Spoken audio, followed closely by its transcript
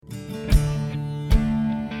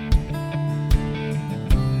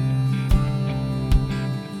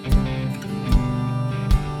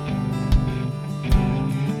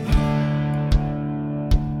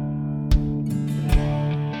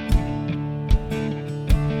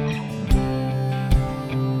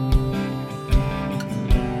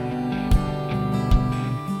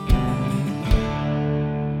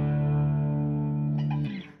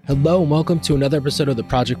Hello and welcome to another episode of the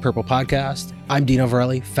Project Purple podcast. I'm Dino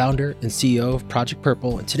Varelli, founder and CEO of Project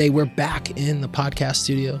Purple, and today we're back in the podcast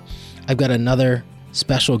studio. I've got another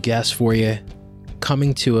special guest for you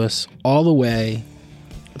coming to us all the way.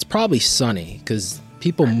 It's probably sunny because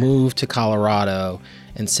people move to Colorado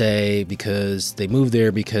and say because they moved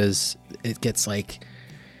there because it gets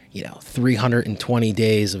 320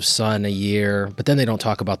 days of sun a year, but then they don't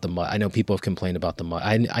talk about the mud. I know people have complained about the mud.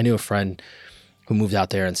 I knew a friend who moved out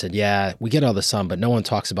there and said, yeah, we get all the sun, but no one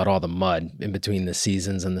talks about all the mud in between the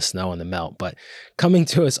seasons and the snow and the melt. But coming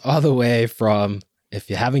to us all the way from, if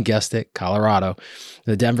you haven't guessed it, Colorado,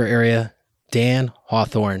 the Denver area, Dan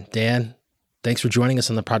Hawthorne. Dan, thanks for joining us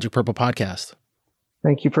on the Project Purple podcast.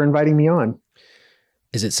 Thank you for inviting me on.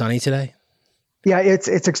 Is it sunny today? Yeah, it's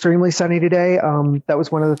extremely sunny today. That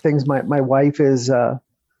was one of the things. My wife is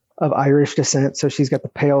of Irish descent, so she's got the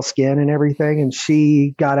pale skin and everything. And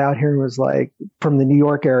she got out here and was like, from the New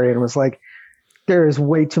York area, and was like, there is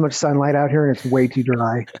way too much sunlight out here and it's way too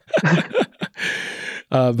dry.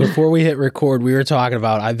 Before we hit record, we were talking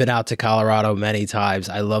about, I've been out to Colorado many times.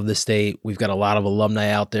 I love the state. We've got a lot of alumni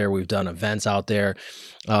out there. We've done events out there.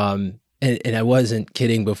 And I wasn't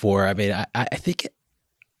kidding before. I mean, I think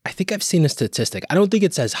I've seen a statistic. I don't think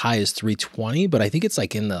it's as high as 320, but I think it's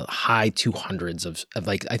like in the high 200s of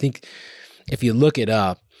like, I think if you look it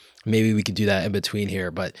up, maybe we could do that in between here,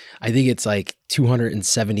 but I think it's like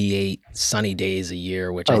 278 sunny days a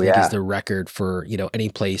year, which I think is the record for, any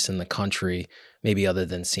place in the country, maybe other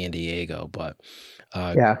than San Diego, but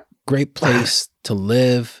great place to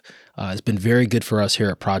live. It's been very good for us here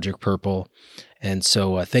at Project Purple. And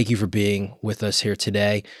so thank you for being with us here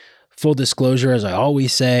today. Full disclosure, as I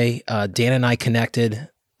always say, Dan and I connected.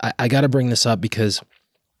 I got to bring this up because,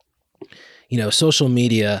 social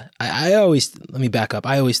media, I always, let me back up.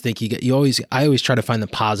 I always think I always try to find the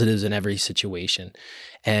positives in every situation.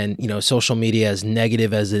 And, social media, as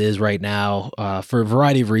negative as it is right now, for a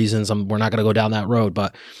variety of reasons, we're not going to go down that road,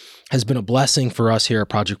 but has been a blessing for us here at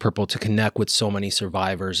Project Purple to connect with so many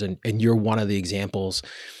survivors. And you're one of the examples.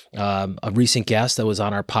 A recent guest that was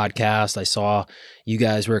on our podcast, I saw you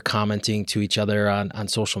guys were commenting to each other on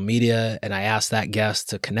social media, and I asked that guest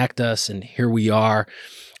to connect us, and here we are.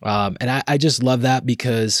 And I just love that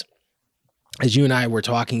because, as you and I were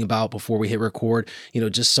talking about before we hit record,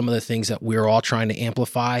 just some of the things that we're all trying to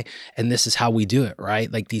amplify, and this is how we do it,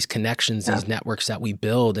 right? Like these connections, these networks that we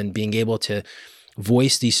build, and being able to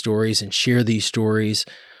voice these stories and share these stories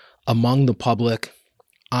among the public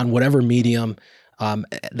on whatever medium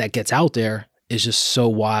that gets out there is just so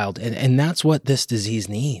wild. And that's what this disease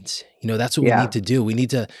needs. That's what we need to do. We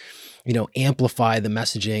need to, amplify the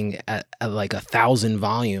messaging at like 1,000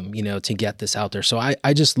 volume, to get this out there. So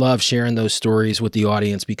I just love sharing those stories with the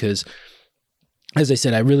audience because, as I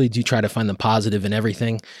said, I really do try to find the positive in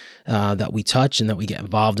everything that we touch and that we get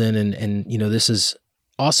involved in. And this is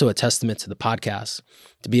also a testament to the podcast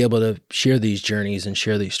to be able to share these journeys and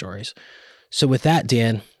share these stories. So with that,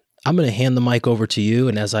 Dan, I'm going to hand the mic over to you.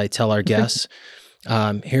 And as I tell our guests,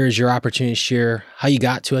 here is your opportunity to share how you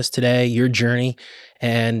got to us today, your journey,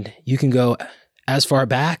 and you can go as far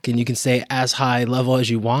back and you can stay as high level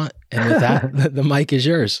as you want. And with that, the mic is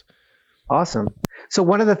yours. Awesome. So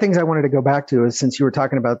one of the things I wanted to go back to is, since you were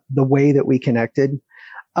talking about the way that we connected,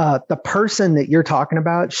 the person that you're talking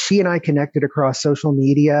about, she and I connected across social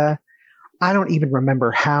media. I don't even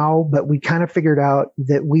remember how, but we kind of figured out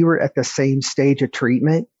that we were at the same stage of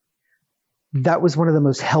treatment. That was one of the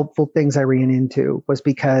most helpful things I ran into, was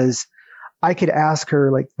because I could ask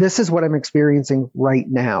her, like, this is what I'm experiencing right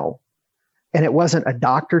now. And it wasn't a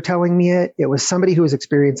doctor telling me it. It was somebody who was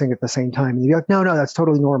experiencing it at the same time. And you'd be like, no, that's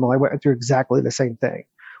totally normal. I went through exactly the same thing,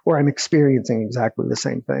 or I'm experiencing exactly the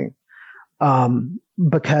same thing.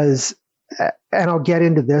 Because, and I'll get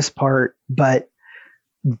into this part, but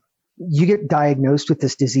you get diagnosed with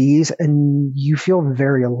this disease and you feel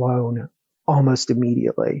very alone almost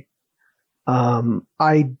immediately.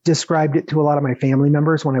 I described it to a lot of my family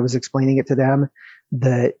members when I was explaining it to them,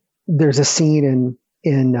 that there's a scene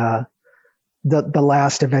in the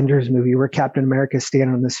last Avengers movie where Captain America is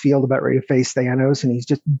standing on this field about ready to face Thanos, and he's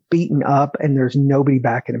just beaten up and there's nobody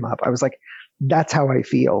backing him up. I was like, that's how I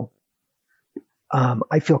feel.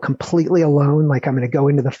 I feel completely alone, like I'm going to go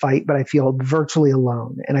into the fight, but I feel virtually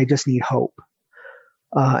alone and I just need hope.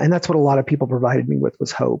 And that's what a lot of people provided me with,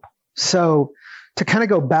 was hope. So to kind of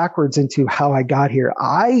go backwards into how I got here,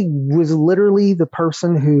 I was literally the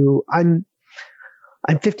person who I'm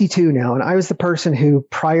 52 now, and I was the person who,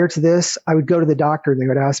 prior to this, I would go to the doctor and they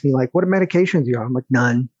would ask me, like, what medications are you on? I'm like,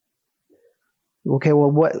 none. Okay,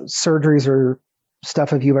 well, what surgeries or stuff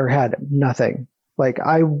have you ever had? Nothing. Like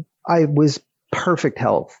I was perfect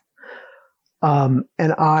health. And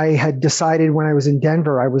I had decided when I was in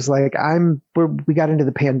Denver, I was like, we got into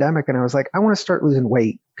the pandemic and I was like, I want to start losing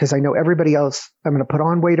weight because I know everybody else, I'm going to put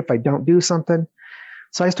on weight if I don't do something.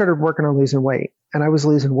 So I started working on losing weight and I was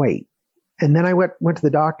losing weight. And then I went to the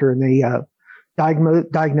doctor and they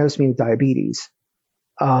diagnosed me with diabetes.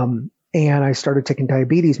 And I started taking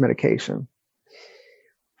diabetes medication.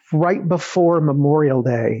 Right before Memorial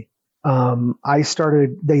Day,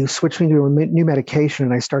 they switched me to a new medication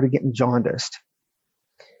and I started getting jaundiced.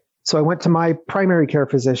 So I went to my primary care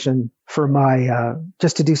physician for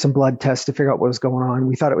just to do some blood tests to figure out what was going on.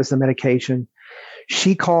 We thought it was the medication.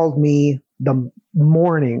 She called me the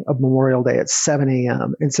morning of Memorial Day at 7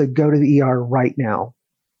 a.m. and said, go to the ER right now.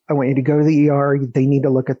 I want you to go to the ER. They need to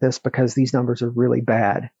look at this because these numbers are really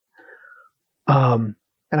bad. And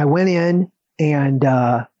I went in and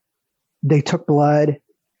they took blood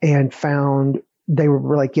and found they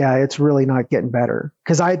were like, yeah, it's really not getting better.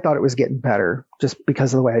 Because I thought it was getting better just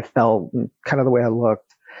because of the way I felt and kind of the way I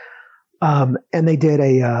looked. And they did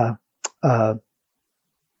an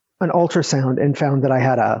ultrasound and found that I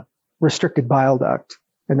had a restricted bile duct,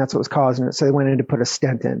 and that's what was causing it. So they went in to put a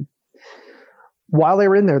stent in. While they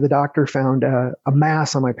were in there, the doctor found a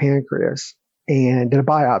mass on my pancreas and did a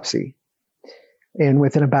biopsy. And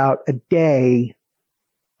within about a day,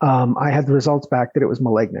 I had the results back that it was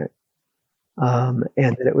malignant, and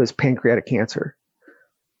that it was pancreatic cancer.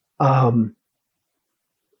 And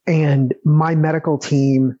my medical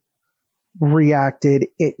team reacted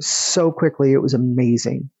so quickly. It was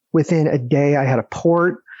amazing. Within a day, I had a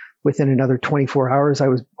port. Within another 24 hours, I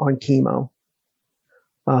was on chemo.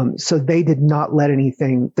 So they did not let any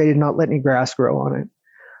grass grow on it.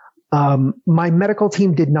 My medical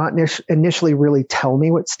team did not initially really tell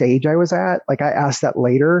me what stage I was at. Like I asked that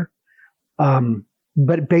later.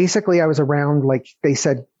 But basically I was around, like they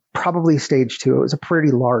said, probably stage 2. It was a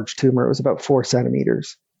pretty large tumor. It was about 4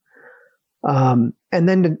 centimeters. And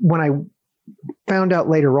then when I found out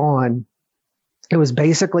later on, it was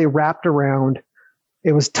basically wrapped around,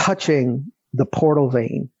 it was touching the portal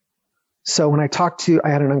vein. So when I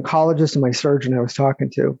had an oncologist and my surgeon I was talking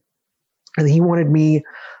to, and the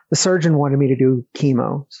surgeon wanted me to do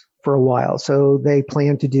chemo for a while. So they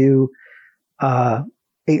planned to do 8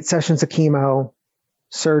 sessions of chemo,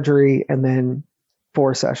 surgery, and then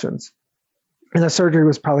 4 sessions. And the surgery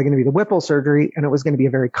was probably going to be the Whipple surgery, and it was going to be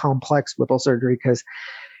a very complex Whipple surgery because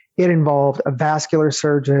it involved a vascular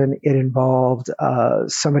surgeon. It involved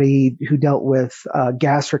somebody who dealt with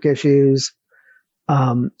gastric issues.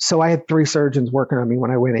 So I had 3 surgeons working on me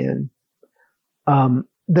when I went in.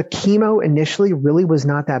 The chemo initially really was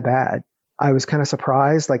not that bad. I was kind of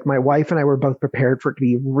surprised. Like my wife and I were both prepared for it to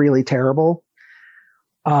be really terrible.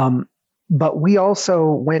 But we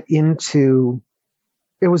also went into,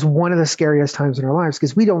 it was one of the scariest times in our lives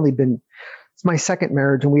because it's my second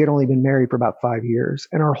marriage and we had only been married for about 5 years.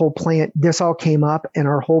 And our whole plan, this came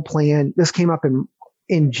up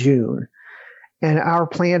in June. And our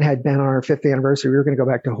plan had been on our 5th anniversary. We were going to go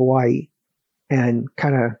back to Hawaii and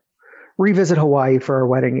kind of revisit Hawaii for our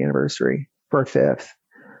wedding anniversary for our 5th.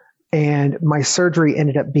 And my surgery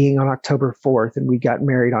ended up being on October 4th, and we got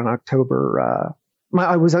married on I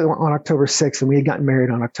was on October 6th, and we had gotten married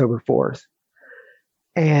on October 4th.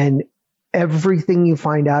 And everything you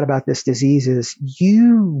find out about this disease is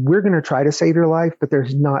we're going to try to save your life, but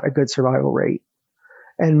there's not a good survival rate.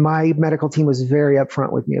 And my medical team was very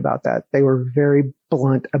upfront with me about that. They were very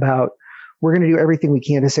blunt about, we're going to do everything we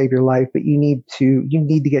can to save your life, but you need to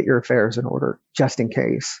get your affairs in order just in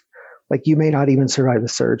case. Like you may not even survive the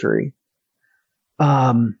surgery.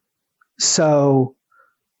 So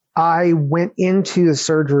I went into the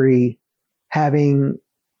surgery having,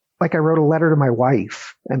 like I wrote a letter to my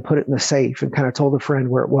wife and put it in the safe and kind of told a friend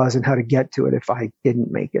where it was and how to get to it if I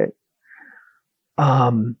didn't make it.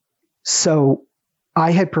 So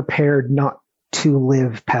I had prepared not to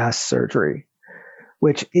live past surgery,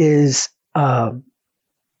 which is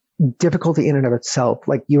difficulty in and of itself.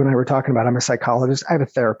 Like you and I were talking about, I'm a psychologist. I have a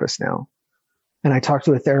therapist now. And I talked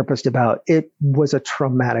to a therapist about it was a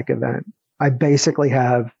traumatic event. I basically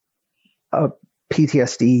have a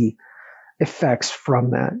PTSD effects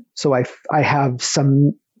from that. So I have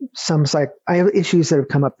I have issues that have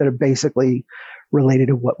come up that are basically related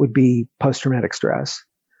to what would be post-traumatic stress.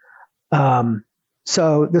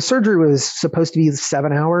 So the surgery was supposed to be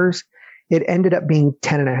 7 hours. It ended up being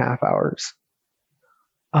 10 and a half hours.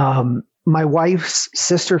 My wife's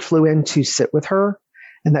sister flew in to sit with her.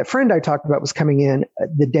 And that friend I talked about was coming in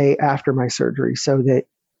the day after my surgery, so that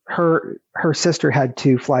her sister had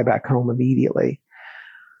to fly back home immediately.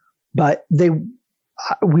 But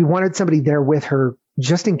we wanted somebody there with her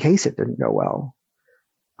just in case it didn't go well.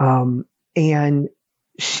 And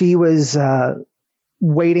she was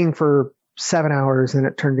waiting for 7 hours, and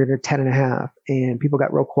it turned into 10 and a half, and people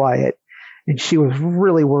got real quiet. And she was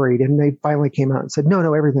really worried. And they finally came out and said, no,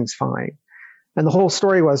 everything's fine. And the whole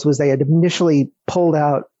story was they had initially pulled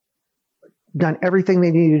out, done everything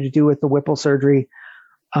they needed to do with the Whipple surgery.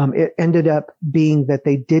 It ended up being that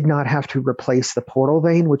they did not have to replace the portal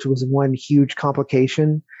vein, which was one huge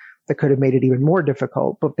complication that could have made it even more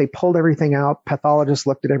difficult. But they pulled everything out. Pathologist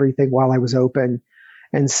looked at everything while I was open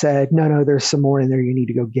and said, no, there's some more in there you need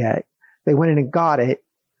to go get. They went in and got it,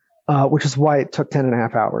 which is why it took 10 and a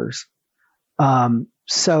half hours.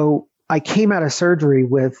 So I came out of surgery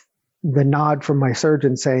with the nod from my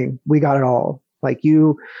surgeon saying, we got it all. Like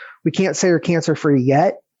we can't say you're cancer free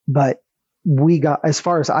yet, but we got, as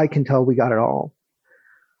far as I can tell, we got it all.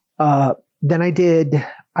 Then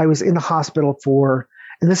I was in the hospital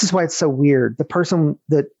and this is why it's so weird. The person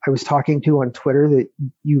that I was talking to on Twitter that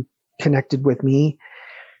you connected with me,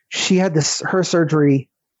 she had her surgery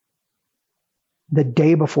the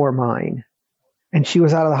day before mine, and she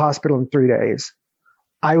was out of the hospital in 3 days.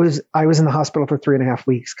 I was in the hospital for 3.5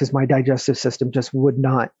 weeks because my digestive system just would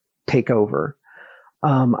not take over.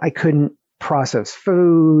 I couldn't process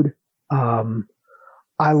food.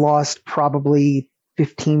 I lost probably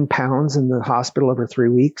 15 pounds in the hospital over 3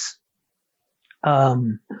 weeks. I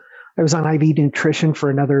was on IV nutrition for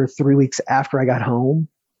another 3 weeks after I got home.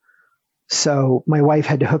 So my wife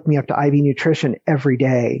had to hook me up to IV nutrition every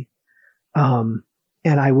day. And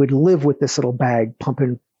I would live with this little bag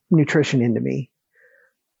pumping nutrition into me.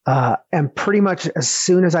 And pretty much as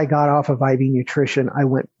soon as I got off of IV nutrition, I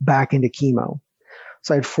went back into chemo.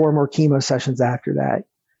 So I had 4 more chemo sessions after that.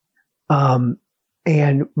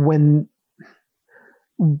 And when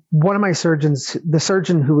one of my surgeons, the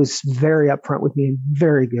surgeon who was very upfront with me and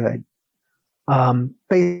very good,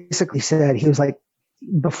 basically said, he was like,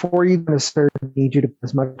 before you go to surgery, I need you to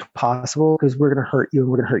as much as possible because we're going to hurt you and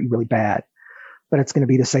we're going to hurt you really bad, but it's going to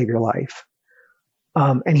be to save your life.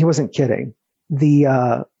 And he wasn't kidding.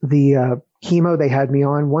 The chemo they had me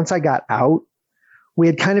on, once I got out, we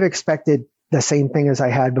had kind of expected the same thing as I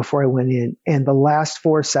had before I went in. And the last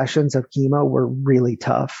 4 sessions of chemo were really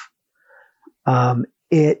tough.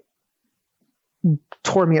 It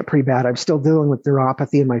tore me up pretty bad. I'm still dealing with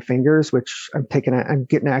neuropathy in my fingers, which I'm getting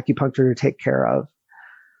acupuncture to take care of.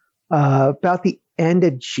 About the end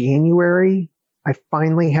of January, I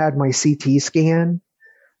finally had my CT scan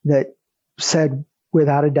that said,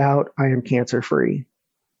 without a doubt, I am cancer free.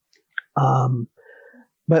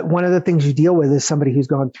 But one of the things you deal with as somebody who's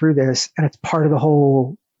gone through this, and it's part of the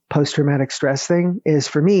whole post-traumatic stress thing, is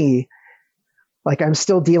for me, like I'm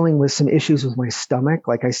still dealing with some issues with my stomach.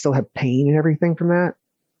 Like I still have pain and everything from that.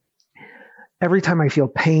 Every time I feel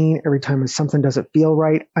pain, every time something doesn't feel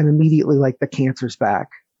right, I'm immediately like, the cancer's back.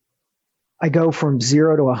 I go from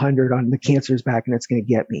 0 to 100 on the cancer's back and it's going to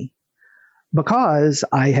get me. Because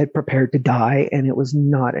I had prepared to die and it was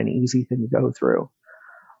not an easy thing to go through.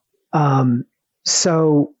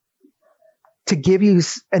 So to give you,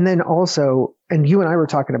 and then also, and you and I were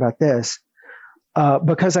talking about this,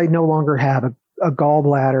 because I no longer have a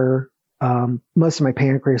gallbladder, most of my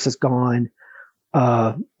pancreas is gone.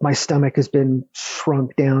 My stomach has been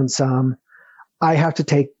shrunk down some. I have to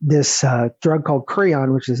take this drug called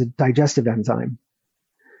Creon, which is a digestive enzyme.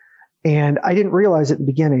 And I didn't realize it in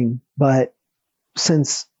the beginning, but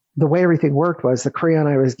since the way everything worked was the Creon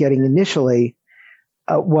I was getting initially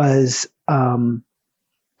was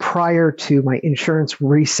prior to my insurance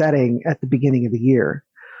resetting at the beginning of the year.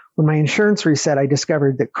 When my insurance reset, I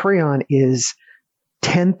discovered that Creon is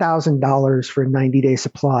 $10,000 for a 90-day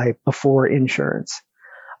supply before insurance.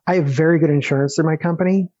 I have very good insurance through my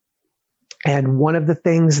company. And one of the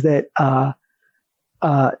things that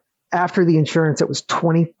after the insurance, it was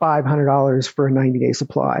 $2,500 for a 90-day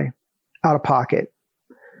supply out of pocket.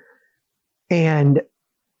 And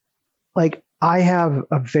like, I have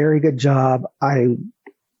a very good job. I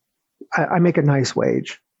make a nice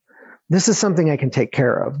wage. This is something I can take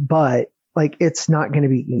care of, but like, it's not going to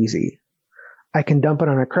be easy. I can dump it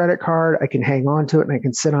on a credit card. I can hang on to it and I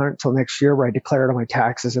can sit on it until next year where I declare it on my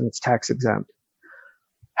taxes and it's tax exempt.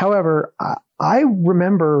 However, I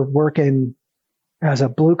remember working as a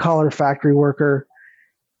blue collar factory worker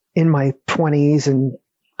in my 20s and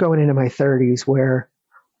going into my 30s where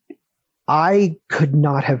I could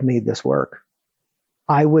not have made this work.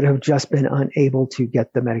 I would have just been unable to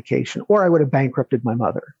get the medication, or I would have bankrupted my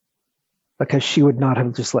mother because she would not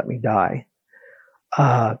have just let me die.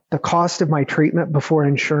 The cost of my treatment before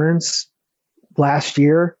insurance last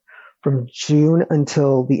year from June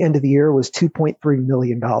until the end of the year was $2.3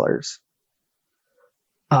 million.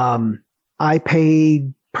 I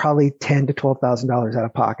paid probably $10,000 to $12,000 out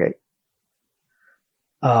of pocket.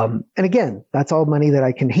 And again, that's all money that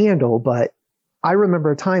I can handle. But I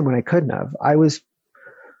remember a time when I couldn't have. There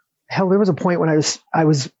was a point when I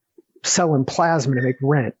was selling plasma to make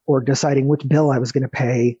rent, or deciding which bill I was going to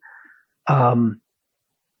pay, or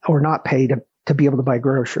not pay to be able to buy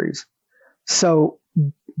groceries. So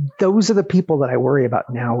those are the people that I worry about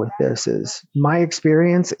now with this. Is my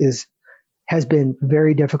experience has been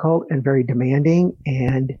very difficult and very demanding.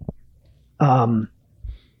 And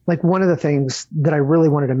like, one of the things that I really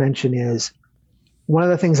wanted to mention is, one of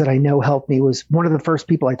the things that I know helped me was, one of the first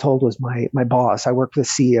people I told was my boss. I worked with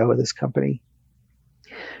the CEO of this company.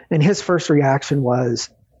 And his first reaction was,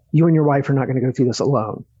 you and your wife are not going to go through this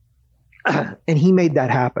alone. And he made that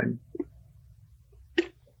happen.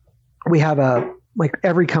 We have like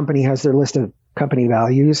every company has their list of company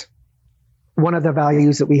values. One of the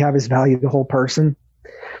values that we have is value the whole person.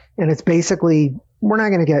 And it's basically, we're not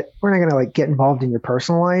going to like get involved in your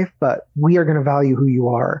personal life, but we are going to value who you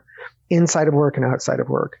are inside of work and outside of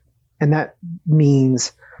work. And that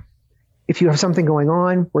means if you have something going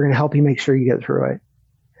on, we're going to help you make sure you get through it.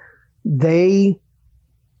 They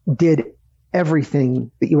did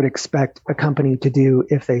everything that you would expect a company to do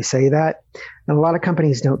if they say that. And a lot of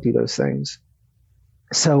companies don't do those things.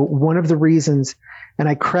 So one of the reasons, and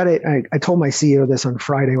I told my CEO this on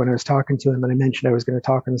Friday when I was talking to him, and I mentioned I was going to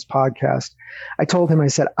talk on this podcast. I told him, I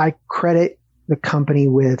said, I credit the company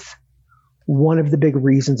with one of the big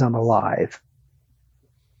reasons I'm alive.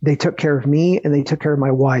 They took care of me, and they took care of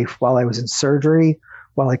my wife while I was in surgery,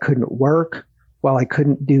 while I couldn't work, while I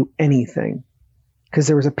couldn't do anything. Because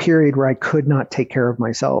there was a period where I could not take care of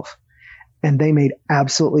myself. And they made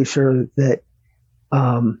absolutely sure that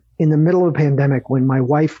in the middle of a pandemic, when my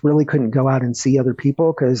wife really couldn't go out and see other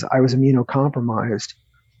people because I was immunocompromised,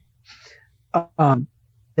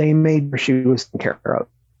 they made sure she was taken care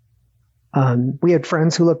of. We had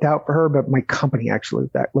friends who looked out for her, but my company actually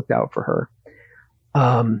looked out for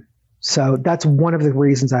her. So that's one of the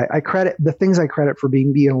reasons I credit, the things I credit for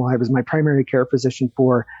being alive, is my primary care physician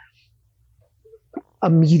for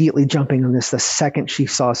immediately jumping on this the second she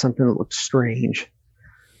saw something that looked strange.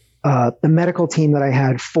 The medical team that I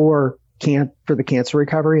had for the cancer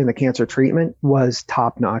recovery and the cancer treatment was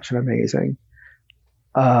top notch and amazing.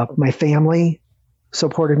 My family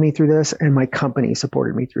supported me through this, and my company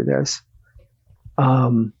supported me through this.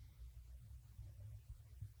 So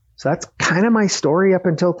that's kind of my story up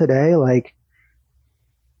until today. Like,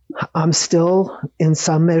 I'm still in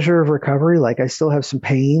some measure of recovery. Like, I still have some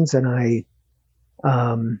pains, and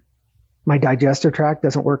my digestive tract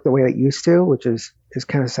doesn't work the way it used to, which is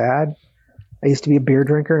kind of sad. I used to be a beer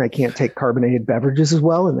drinker, and I can't take carbonated beverages as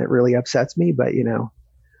well, and that really upsets me. But you're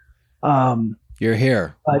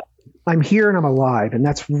here. But I'm here and I'm alive, and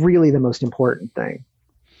that's really the most important thing.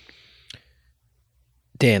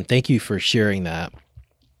 Dan, thank you for sharing that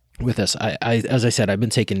with us. I as I said, I've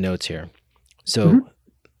been taking notes here. So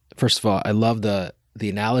First of all, I love the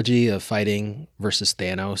analogy of fighting versus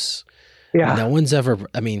Thanos. Yeah. No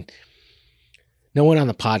one on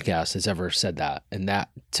the podcast has ever said that. And that,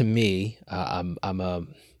 to me,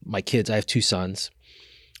 my kids, I have two sons,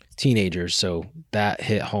 teenagers. So that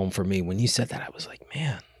hit home for me. When you said that, I was like,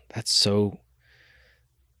 man, that's so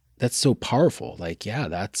powerful. Like, yeah,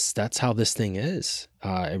 that's how this thing is.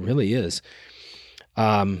 It really is.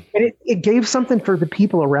 And it gave something for the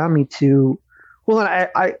people around me to, well, and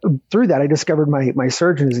I through that, I discovered my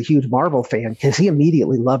surgeon is a huge Marvel fan, because he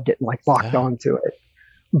immediately loved it and like locked onto it.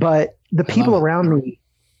 But the people around me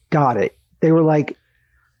got it. They were like,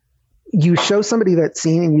 you show somebody that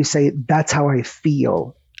scene and you say, that's how I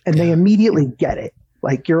feel. And they immediately get it.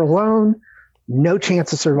 Like, you're alone, no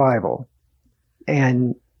chance of survival,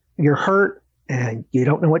 and you're hurt and you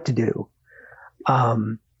don't know what to do.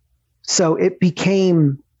 So it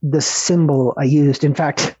became the symbol I used. In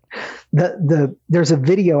fact, there's a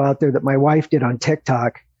video out there that my wife did on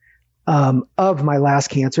TikTok of my last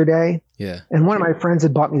cancer day. Yeah. And one of my friends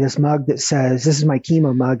had bought me this mug that says, this is my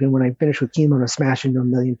chemo mug, and when I finish with chemo, I'm going to smash into a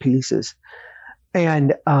million pieces.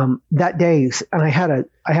 And that day, and I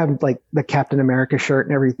had like the Captain America shirt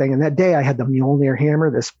and everything. And that day I had the Mjolnir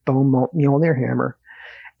hammer, this foam Mjolnir hammer.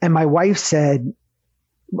 And my wife said,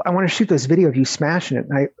 I want to shoot this video of you smashing it.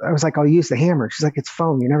 And I was like, I'll use the hammer. She's like, it's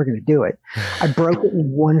foam. You're never going to do it. I broke it in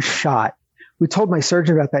one shot. We told my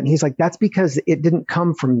surgeon about that, and he's like, that's because it didn't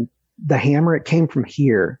come from the hammer. It came from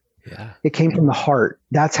here. Yeah. It came from the heart.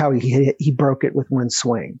 That's how he hit it. He broke it with one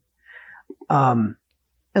swing. And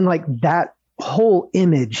like that whole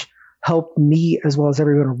image helped me as well as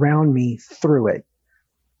everyone around me through it.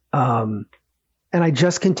 And I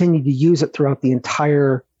just continued to use it throughout the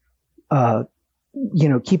entire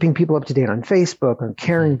keeping people up to date on Facebook, on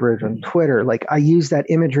CaringBridge, on Twitter. Like I use that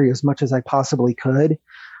imagery as much as I possibly could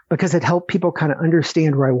because it helped people kind of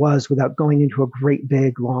understand where I was without going into a great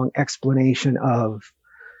big long explanation of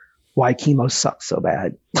why chemo sucks so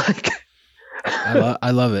bad. Like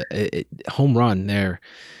I love it. Home run there.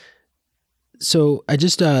 So I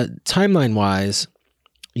just, timeline wise,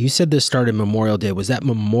 you said this started Memorial Day. Was that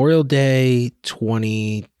Memorial Day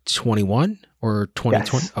 2021 or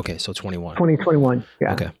 2020? Yes. Okay. So 21. 2021.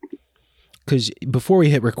 Yeah. Okay. Because before we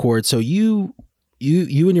hit record, so you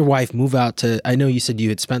and your wife move out to, I know you said you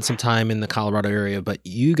had spent some time in the Colorado area, but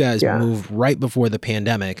you guys moved right before the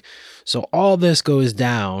pandemic. So all this goes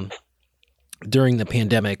down during the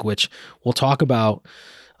pandemic, which we'll talk about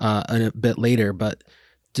a bit later, but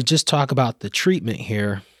to just talk about the treatment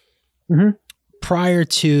here, prior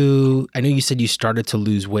to, I know you said you started to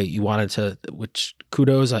lose weight. You wanted to, which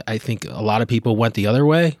kudos. I think a lot of people went the other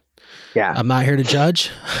way. Yeah. I'm not here to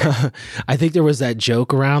judge. I think there was that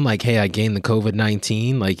joke around like, hey, I gained the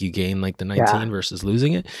COVID-19, like you gained like the 19 versus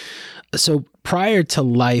losing it. So prior to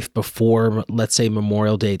life before, let's say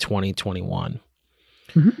Memorial Day 2021,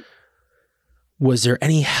 was there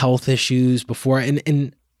any health issues before?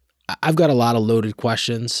 And I've got a lot of loaded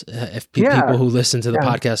questions. If people who listen to the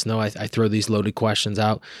podcast know, I throw these loaded questions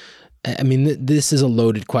out. I mean, this is a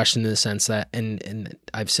loaded question in the sense that, and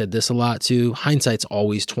I've said this a lot too, hindsight's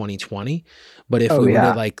always 2020. But if we were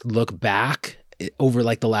to like look back over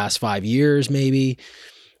like the last 5 years, maybe,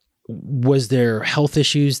 was there health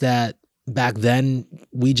issues that back then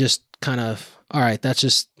we just kind of, all right, that's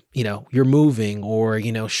just, you're moving or,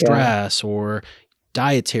 stress or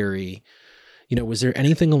dietary, was there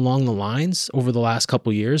anything along the lines over the last couple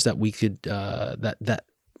of years that we could, that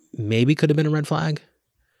maybe could have been a red flag?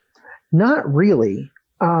 Not really.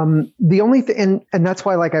 The only thing, and that's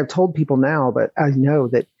why, like I've told people now, but I know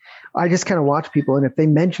that I just kind of watch people. And if they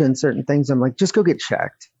mention certain things, I'm like, just go get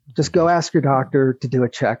checked. Just go ask your doctor to do a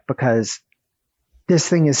check because this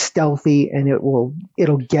thing is stealthy and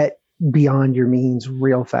it'll get beyond your means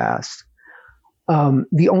real fast.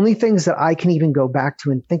 The only things that I can even go back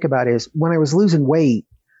to and think about is when I was losing weight,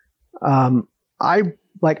 I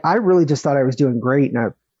really just thought I was doing great and I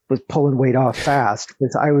was pulling weight off fast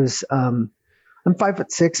because I was, I'm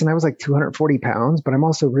 5'6" and I was like 240 pounds, but I'm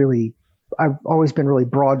also I've always been really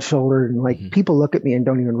broad shouldered and like people look at me and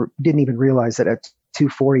didn't even realize that at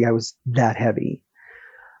 240, I was that heavy.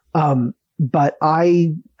 But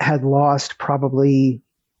I had lost probably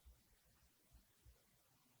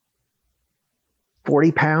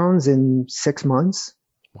 40 pounds in 6 months.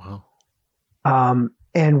 Wow.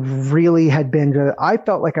 And really had I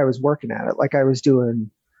felt like I was working at it. Like I was going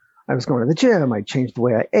to the gym. I changed the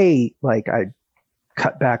way I ate. Like I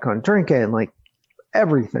cut back on drinking, like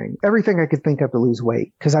everything I could think of to lose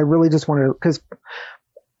weight. Cause I really just cause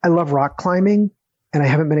I love rock climbing and I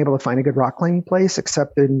haven't been able to find a good rock climbing place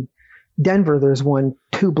except in Denver. There's one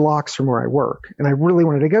 2 blocks from where I work and I really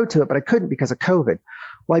wanted to go to it, but I couldn't because of COVID.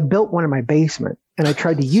 Well, I built one in my basement and I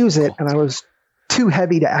tried to use it and I was too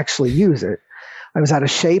heavy to actually use it. I was out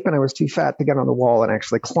of shape and I was too fat to get on the wall and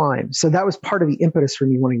actually climb. So that was part of the impetus for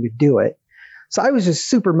me wanting to do it. So I was just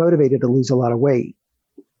super motivated to lose a lot of weight.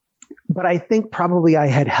 But I think probably I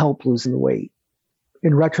had help losing the weight.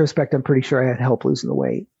 In retrospect, I'm pretty sure I had help losing the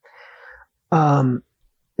weight.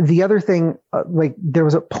 The other thing, like there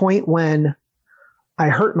was a point when I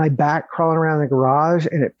hurt my back crawling around the garage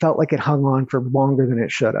and it felt like it hung on for longer than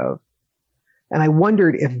it should have. And I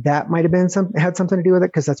wondered if that might have had something to do with it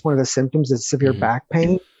because that's one of the symptoms is severe back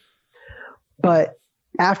pain. But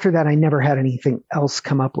after that, I never had anything else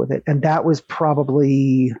come up with it. And that was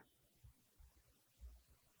probably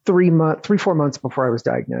 4 months before I was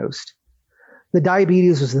diagnosed. The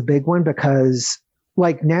diabetes was the big one because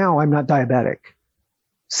like now I'm not diabetic.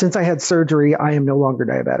 Since I had surgery, I am no longer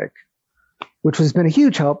diabetic, which has been a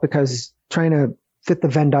huge help because trying to fit the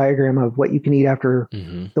Venn diagram of what you can eat after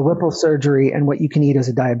the Whipple surgery and what you can eat as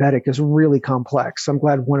a diabetic is really complex. So I'm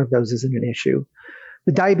glad one of those isn't an issue.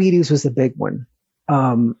 The diabetes was the big one.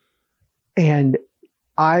 And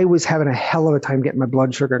I was having a hell of a time getting my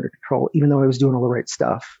blood sugar under control, even though I was doing all the right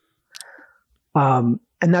stuff. And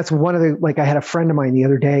that's one of the, I had a friend of mine the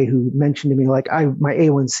other day who mentioned to me, my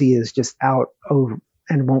A1C is just out over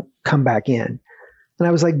and won't come back in. And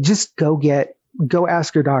I was like, just go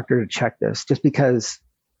ask your doctor to check this just because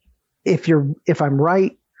if I'm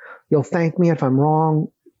right, you'll thank me. If I'm wrong,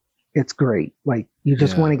 it's great. Like you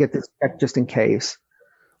just want to get this checked just in case.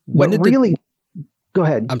 Go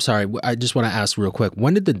ahead. I'm sorry. I just want to ask real quick.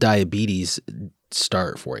 When did the diabetes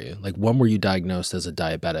start for you? Like when were you diagnosed as a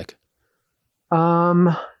diabetic?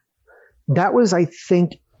 That was, I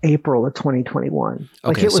think April of 2021.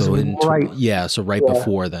 Like Okay, it was so right yeah,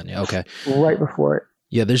 before then. Yeah, okay. right before it.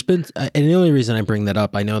 Yeah, there's been, and the only reason I bring that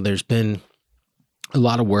up, I know there's been a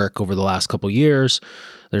lot of work over the last couple of years.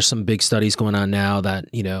 There's some big studies going on now that,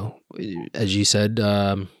 as you said,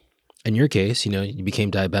 in your case, you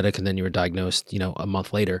became diabetic and then you were diagnosed, a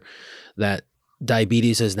month later, that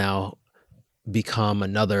diabetes has now become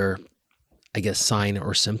another, I guess, sign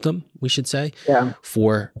or symptom, we should say,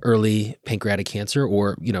 for early pancreatic cancer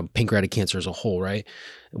or, pancreatic cancer as a whole, right?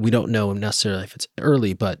 We don't know necessarily if it's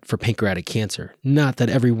early, but for pancreatic cancer, not that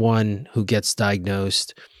everyone who gets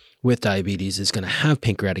diagnosed with diabetes is going to have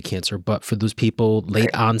pancreatic cancer, but for those people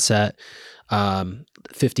late onset,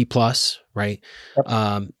 50 plus, right?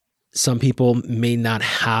 Yep. Some people may not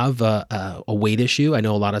have a weight issue. I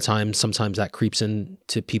know a lot of times, sometimes that creeps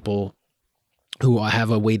into people who have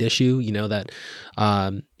a weight issue, that,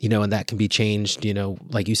 and that can be changed,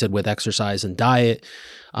 like you said, with exercise and diet,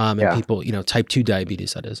 and people, type 2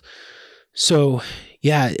 diabetes, that is. So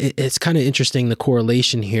yeah, it's kind of interesting, the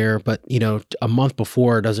correlation here, but a month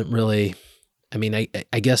before doesn't really, I mean,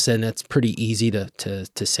 I guess then it's pretty easy to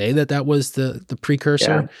say that was the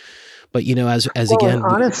precursor, but again,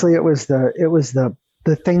 honestly, it was the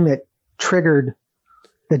thing that triggered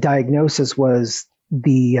the diagnosis was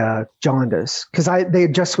the jaundice, because they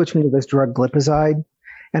had just switched me to this drug glipizide,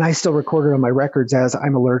 and I still recorded on my records as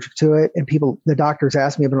I'm allergic to it. And the doctors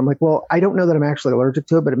asked me, but I'm like, well, I don't know that I'm actually allergic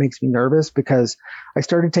to it, but it makes me nervous because I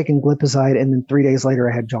started taking glipizide and then 3 days later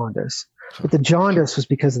I had jaundice. But the jaundice was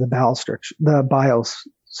because of the bile stricture,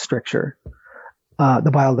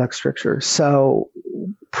 the bile duct stricture. So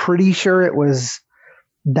pretty sure that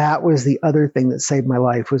was the other thing that saved my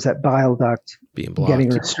life, was that bile duct being blocked,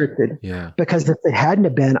 getting restricted. Yeah. Because if it hadn't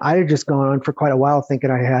have been, I'd have just gone on for quite a while thinking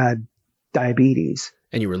I had diabetes.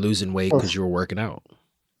 And you were losing weight because you were working out.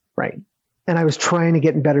 Right. And I was trying to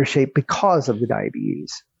get in better shape because of the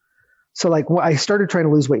diabetes. So like I started trying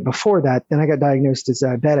to lose weight before that, then I got diagnosed as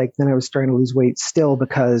diabetic. Then I was trying to lose weight still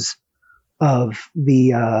because of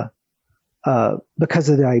the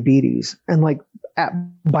diabetes. And like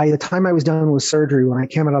by the time I was done with surgery, when I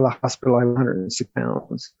came out of the hospital, I was 106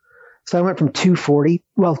 pounds. So I went from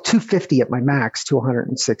 250 at my max to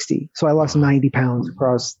 160. So I lost 90 pounds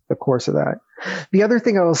across the course of that. The other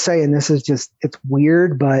thing I will say, and this is just, it's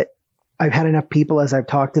weird, but I've had enough people as I've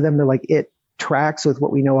talked to them, they're like, it tracks with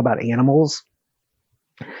what we know about animals.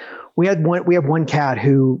 We have one cat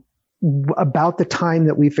who, about the time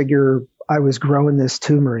that we figure I was growing this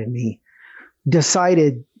tumor in me,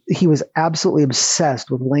 decided he was absolutely obsessed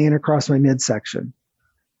with laying across my midsection.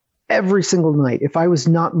 Every single night, if I was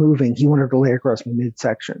not moving, he wanted to lay across my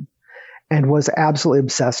midsection and was absolutely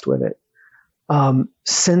obsessed with it.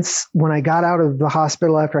 Since when I got out of the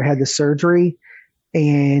hospital after I had the surgery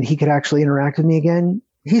and he could actually interact with me again,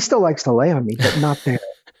 he still likes to lay on me, but not there.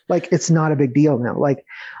 Like, it's not a big deal now. Like,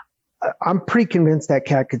 I'm pretty convinced that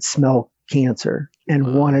cat could smell cancer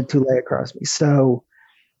and wanted to lay across me. So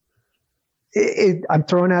I'm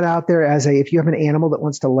throwing that out there as if you have an animal that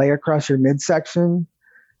wants to lay across your midsection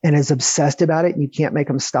and is obsessed about it and you can't make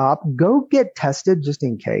them stop, go get tested just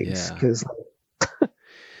in case. Because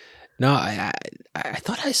no, I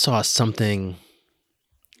thought I saw something.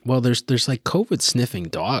 Well, there's like COVID sniffing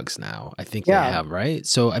dogs now. I think they have, right?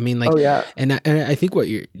 So I mean, like, and I think what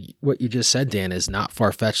you just said, Dan, is not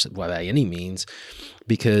far fetched by any means,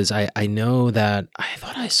 because I know that I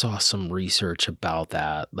thought I saw some research about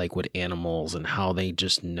that, like with animals and how they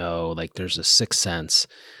just know, like there's a sixth sense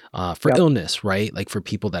for illness, right? Like for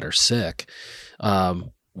people that are sick.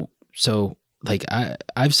 So like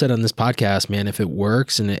I've said on this podcast, man, if it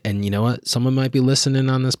works and you know what, someone might be listening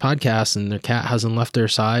on this podcast and their cat hasn't left their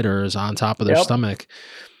side or is on top of their stomach,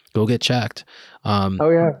 go get checked.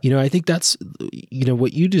 I think that's,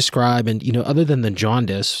 what you describe, and, other than the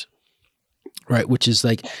jaundice, right, which is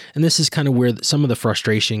like, and this is kind of where some of the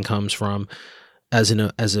frustration comes from as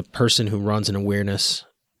a person who runs an awareness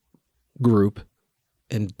group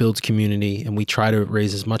and builds community, and we try to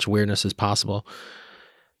raise as much awareness as possible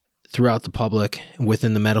throughout the public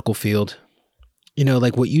within the medical field.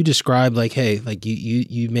 Like what you described, like, hey, like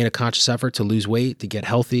you made a conscious effort to lose weight, to get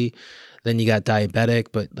healthy. Then you got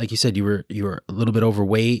diabetic, but like you said, you were a little bit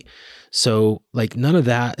overweight. So like none of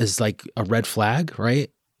that is like a red flag, right?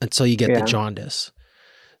 Until you get the jaundice.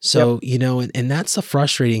 So, and that's the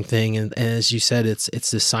frustrating thing. And as you said,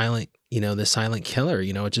 it's the silent, the silent killer,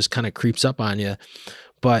 it just kind of creeps up on you.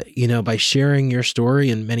 But, by sharing your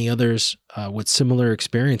story and many others with similar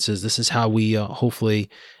experiences, this is how we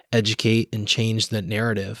hopefully educate and change the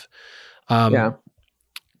narrative.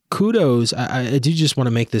 Kudos. I do just want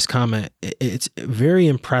to make this comment. It's very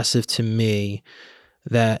impressive to me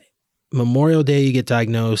that Memorial Day you get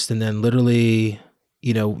diagnosed, and then literally,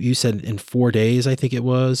 you said in 4 days, I think it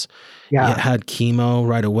was, you had chemo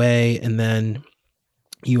right away. And then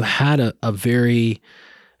you had a very,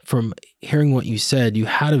 from hearing what you said, you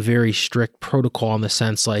had a very strict protocol in the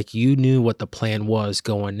sense like you knew what the plan was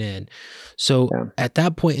going in. So at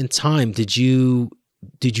that point in time, did you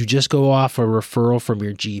just go off a referral from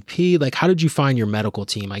your GP? Like, how did you find your medical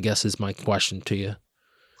team, I guess is my question to you.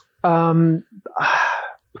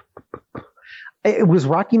 It was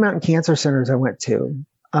Rocky Mountain Cancer Centers I went to.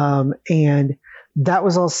 And that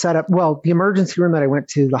was all set up. Well, the emergency room that I went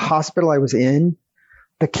to, the hospital I was in,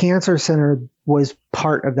 the cancer center was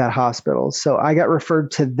part of that hospital. So I got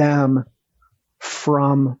referred to them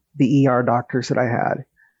from the ER doctors that I had.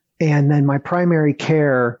 And then my primary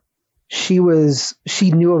care, she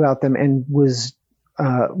knew about them and was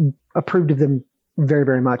approved of them very,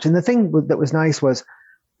 very much. And the thing that was nice was,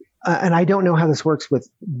 and I don't know how this works with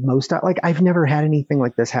most, like I've never had anything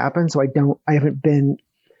like this happen. So I haven't been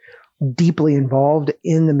deeply involved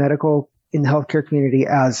in the healthcare community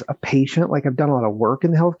as a patient. Like I've done a lot of work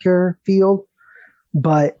in the healthcare field,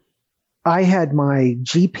 but I had my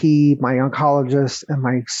GP, my oncologist, and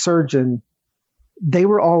my surgeon. They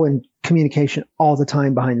were all in communication all the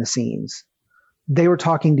time behind the scenes. They were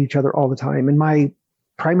talking to each other all the time. And my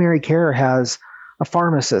primary care has a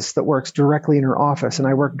pharmacist that works directly in her office. And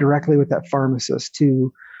I work directly with that pharmacist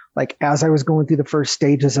to, like, as I was going through the first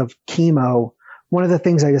stages of chemo, one of the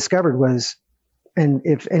things I discovered was, and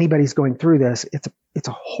if anybody's going through this, it's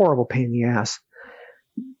a horrible pain in the ass.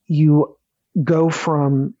 You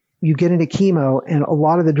get into chemo, and a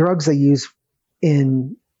lot of the drugs they use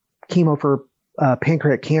in chemo for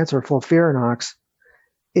pancreatic cancer, FOLFIRINOX,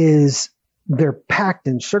 they're packed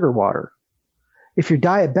in sugar water. If you're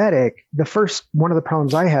diabetic, one of the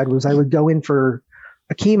problems I had was I would go in for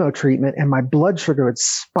a chemo treatment and my blood sugar would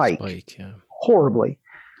spike horribly.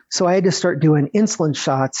 So I had to start doing insulin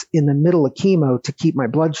shots in the middle of chemo to keep my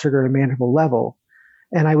blood sugar at a manageable level.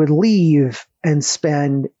 And I would leave and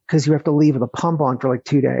spend, because you have to leave with a pump on for like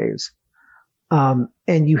 2 days. And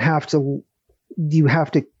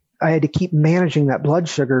I had to keep managing that blood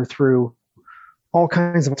sugar through all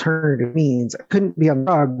kinds of alternative means. I couldn't be on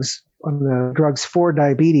the drugs for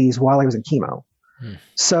diabetes while I was in chemo.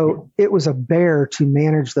 So it was a bear to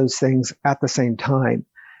manage those things at the same time.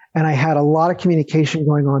 And I had a lot of communication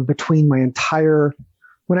going on between when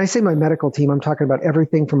I say my medical team, I'm talking about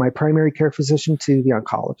everything from my primary care physician to the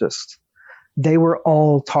oncologist. They were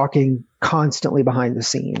all talking constantly behind the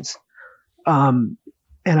scenes. And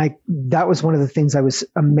that was one of the things I was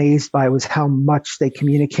amazed by, was how much they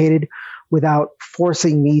communicated without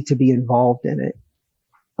forcing me to be involved in it.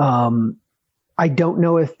 I don't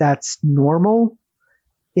know if that's normal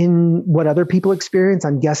in what other people experience.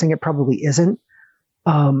 I'm guessing it probably isn't.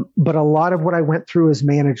 But a lot of what I went through is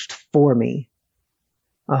managed for me.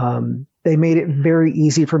 They made it very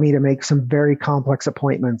easy for me to make some very complex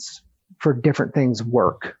appointments for different things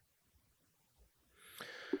work.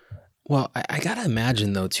 Well, I got to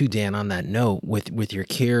imagine though too, Dan, on that note with your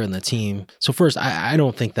care and the team. So first, I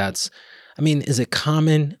don't think is it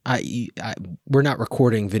common? We're not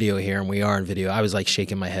recording video here, and we are in video. I was like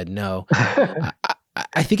shaking my head. No,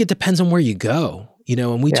 I think it depends on where you go,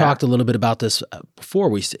 and we talked a little bit about this before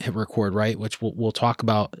we hit record, right? Which we'll talk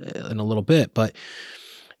about in a little bit, but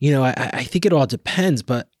I think it all depends.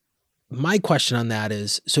 But my question on that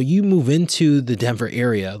is, so you move into the Denver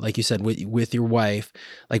area, like you said, with your wife,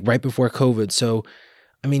 like right before COVID. So,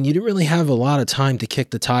 you didn't really have a lot of time to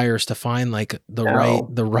kick the tires to find like the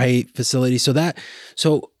right facility.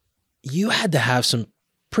 So you had to have some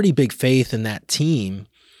pretty big faith in that team.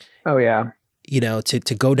 Oh yeah.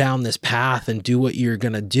 To go down this path and do what you're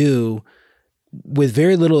going to do with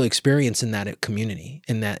very little experience in that community,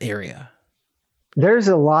 in that area. There's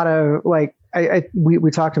a lot of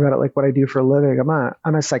we talked about it, like what I do for a living.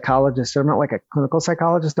 I'm a psychologist. So I'm not like a clinical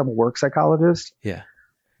psychologist. I'm a work psychologist. Yeah.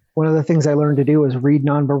 One of the things I learned to do is read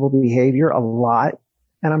nonverbal behavior a lot.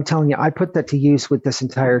 And I'm telling you, I put that to use with this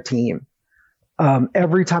entire team.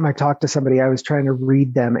 Every time I talked to somebody, I was trying to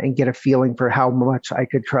read them and get a feeling for how much I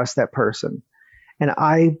could trust that person. And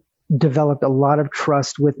I developed a lot of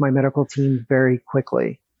trust with my medical team very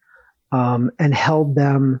quickly, and held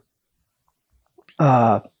them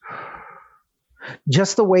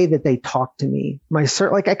just the way that they talk to me. I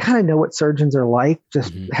kind of know what surgeons are like,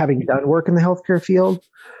 just having done work in the healthcare field.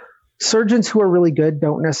 Surgeons who are really good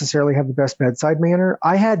don't necessarily have the best bedside manner.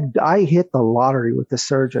 I hit the lottery with this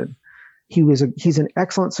surgeon. He's an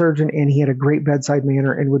excellent surgeon, and he had a great bedside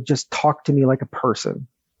manner and would just talk to me like a person.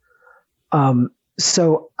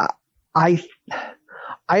 So I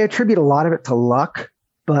I attribute a lot of it to luck,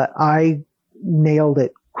 but I nailed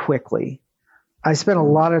it quickly. I spent a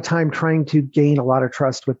lot of time trying to gain a lot of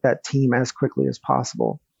trust with that team as quickly as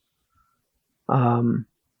possible. And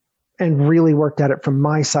really worked at it from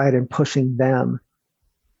my side and pushing them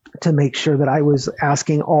to make sure that I was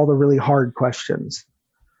asking all the really hard questions.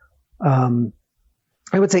 I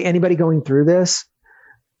would say anybody going through this,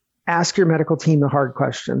 ask your medical team the hard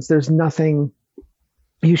questions. There's nothing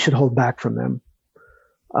you should hold back from them.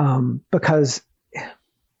 Because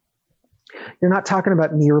you're not talking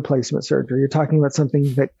about knee replacement surgery. You're talking about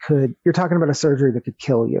you're talking about a surgery that could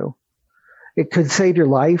kill you. It could save your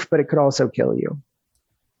life, but it could also kill you.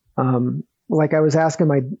 Like I was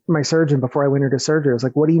asking my surgeon before I went into surgery, I was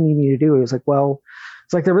like, what do you need me to do? He was like, well,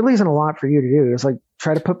 it's like, there really isn't a lot for you to do. He was like,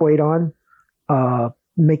 try to put weight on,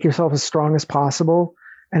 make yourself as strong as possible.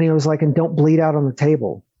 And he was like, and don't bleed out on the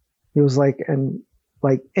table. He was like,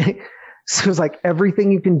 so it was like,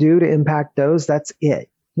 everything you can do to impact those, that's it.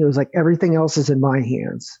 It was like, everything else is in my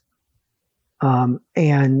hands.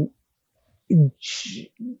 And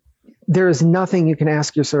there is nothing you can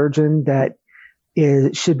ask your surgeon that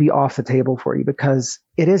should be off the table for you, because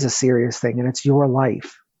it is a serious thing and it's your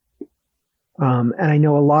life. And I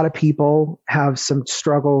know a lot of people have some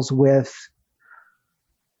struggles with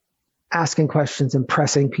asking questions and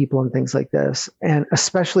pressing people and things like this. And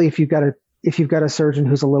especially if you've got a surgeon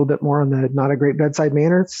who's a little bit more on the not a great bedside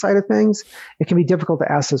manner side of things, it can be difficult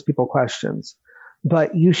to ask those people questions.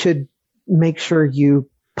 But you should make sure you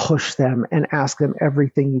push them and ask them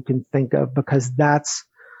everything you can think of, because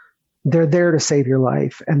they're there to save your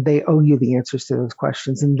life and they owe you the answers to those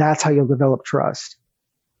questions. And that's how you'll develop trust.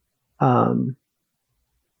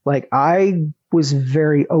 Like I was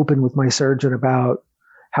very open with my surgeon about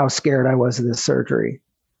how scared I was of this surgery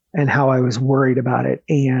and how I was worried about it.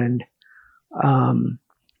 And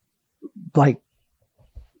like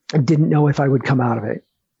I didn't know if I would come out of it.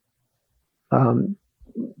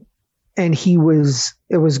 And it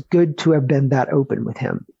was good to have been that open with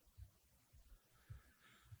him.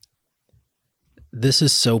 This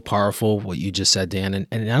is so powerful, what you just said, Dan.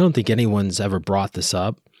 And I don't think anyone's ever brought this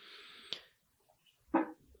up.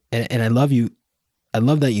 And I love you. I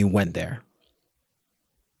love that you went there.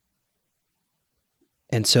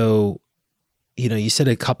 And so, you said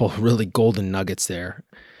a couple really golden nuggets there.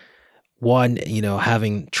 One,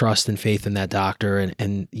 having trust and faith in that doctor.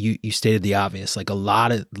 And you stated the obvious, like a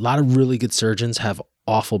lot of really good surgeons have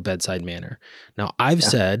awful bedside manner. Now I've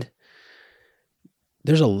said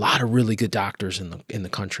there's a lot of really good doctors in the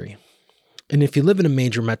country. And if you live in a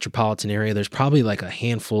major metropolitan area, there's probably like a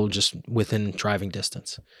handful just within driving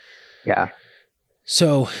distance. Yeah.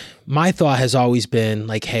 So my thought has always been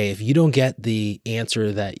like, hey, if you don't get the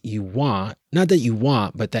answer that you want, not that you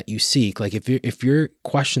want, but that you seek, like if your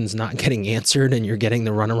question's not getting answered and you're getting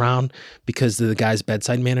the runaround because of the guy's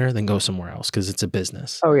bedside manner, then go somewhere else because it's a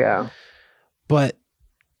business. Oh yeah. But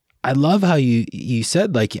I love how you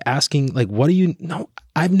said like asking like, what do you know?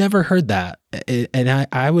 I've never heard that. And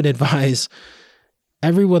I would advise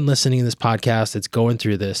everyone listening to this podcast that's going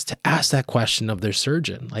through this to ask that question of their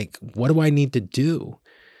surgeon. Like, what do I need to do?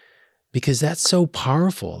 Because that's so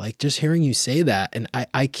powerful. Like just hearing you say that. And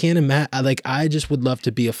I can't imagine, like, I just would love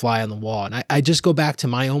to be a fly on the wall. And I just go back to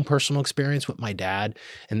my own personal experience with my dad.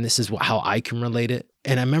 And this is how I can relate it.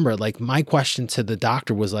 And I remember like my question to the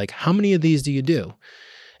doctor was like, how many of these do you do?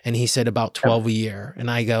 And he said about 12 a year. And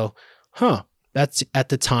I go, that's at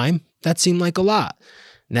the time, that seemed like a lot.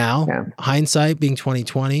 Now, hindsight being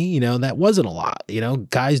 2020, that wasn't a lot.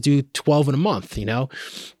 Guys do 12 in a month,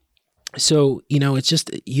 So, it's just,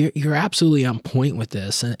 you're absolutely on point with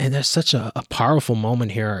this. And there's such a powerful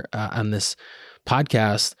moment here on this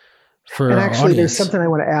podcast for our audience. There's something I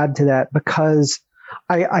want to add to that, because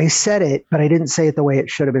I said it, but I didn't say it the way it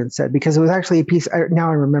should have been said, because it was actually a piece. Now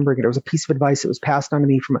I'm remembering it. It was a piece of advice that was passed on to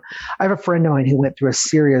me I have a friend of mine who went through a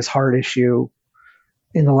serious heart issue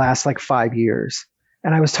in the last 5 years.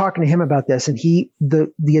 And I was talking to him about this, and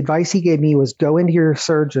the advice he gave me was go into your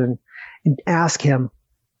surgeon and ask him,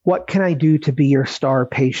 what can I do to be your star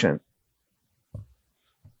patient?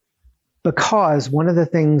 Because one of the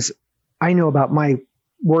things I know about my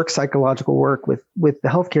psychological work with the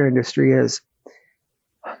healthcare industry is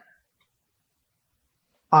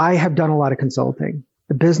I have done a lot of consulting.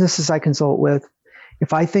 The businesses I consult with,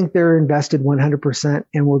 if I think they're invested 100%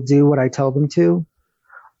 and will do what I tell them to,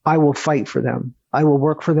 I will fight for them. I will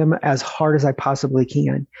work for them as hard as I possibly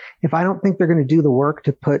can. If I don't think they're going to do the work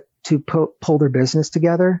to pull their business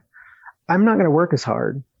together, I'm not going to work as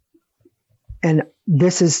hard. And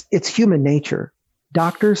it's human nature.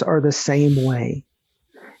 Doctors are the same way.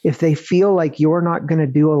 If they feel like you're not going to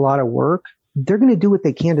do a lot of work, they're going to do what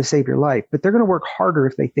they can to save your life, but they're going to work harder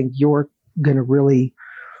if they think you're going to really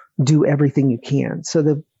do everything you can.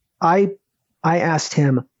 So I asked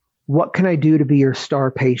him, what can I do to be your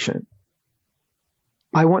star patient?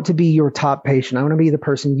 I want to be your top patient. I want to be the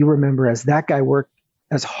person you remember as that guy worked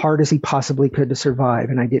as hard as he possibly could to survive.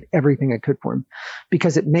 And I did everything I could for him,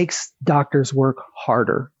 because it makes doctors work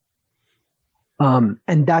harder.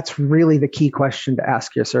 And that's really the key question to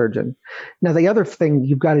ask your surgeon. Now, the other thing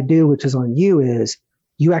you've got to do, which is on you, is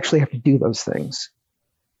you actually have to do those things.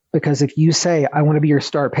 Because if you say, I want to be your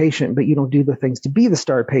star patient, but you don't do the things to be the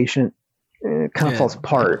star patient, it kind of falls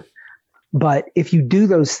apart. But if you do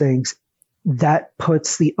those things, that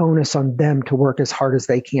puts the onus on them to work as hard as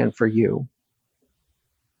they can for you.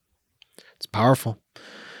 It's powerful.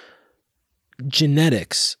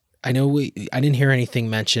 Genetics. I know I didn't hear anything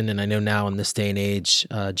mentioned, and I know now in this day and age,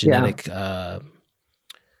 genetics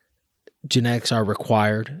are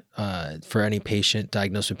required for any patient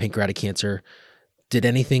diagnosed with pancreatic cancer. Did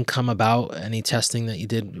anything come about, any testing that you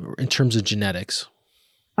did in terms of genetics?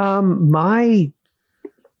 My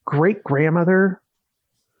grandmother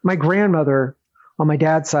on my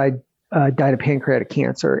dad's side died of pancreatic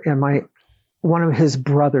cancer, and one of his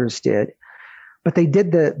brothers did. But they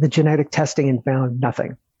did the genetic testing and found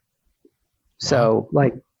nothing. So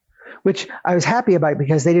which I was happy about,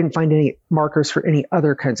 because they didn't find any markers for any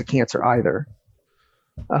other kinds of cancer either.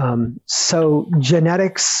 So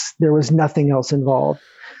genetics, there was nothing else involved.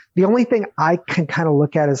 The only thing I can kind of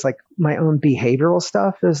look at is like my own behavioral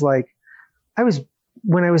stuff is like,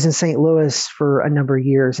 when I was in St. Louis for a number of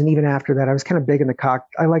years, and even after that, I was kind of big in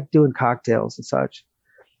I like doing cocktails and such.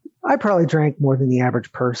 I probably drank more than the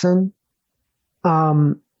average person.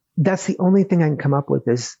 That's the only thing I can come up with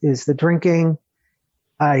is the drinking.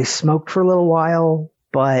 I smoked for a little while,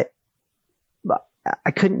 but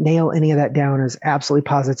I couldn't nail any of that down as absolutely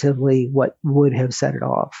positively what would have set it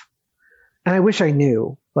off. And I wish I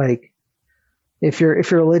knew. Like, if you're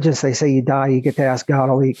religious, they say you die, you get to ask God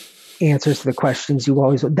all the answers to the questions you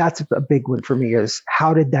always. That's a big one for me, is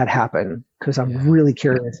how did that happen? Because I'm really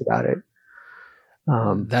curious about it.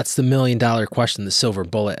 That's the $1 million question, the silver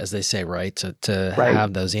bullet, as they say, right? To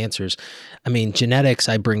have those answers. I mean, genetics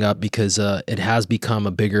I bring up because it has become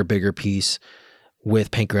a bigger piece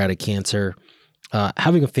with pancreatic cancer.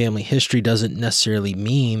 Having a family history doesn't necessarily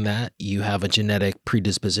mean that you have a genetic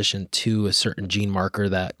predisposition to a certain gene marker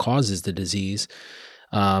that causes the disease.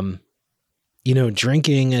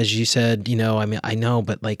 Drinking, as you said, I mean, I know,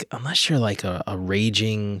 but like, unless you're like a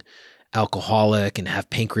raging alcoholic and have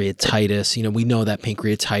pancreatitis, we know that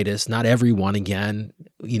pancreatitis, not everyone again,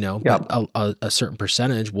 but a certain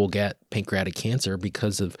percentage will get pancreatic cancer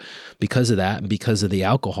because of that and because of the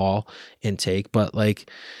alcohol intake. But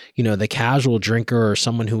like, the casual drinker or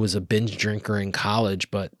someone who was a binge drinker in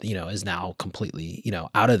college, but, is now completely,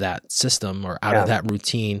 out of that system or out of that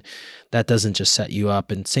routine, that doesn't just set you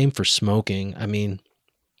up. And same for smoking. I mean,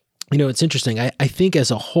 it's interesting. I think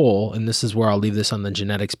as a whole, and this is where I'll leave this on the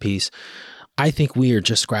genetics piece, I think we are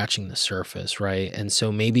just scratching the surface, right? And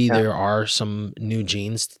so maybe there are some new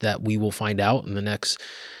genes that we will find out in the next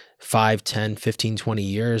 5, 10, 15, 20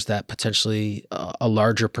 years that potentially a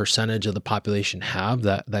larger percentage of the population have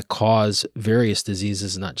that cause various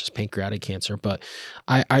diseases, not just pancreatic cancer. But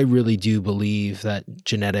I really do believe that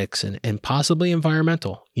genetics and possibly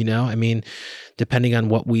environmental, I mean, depending on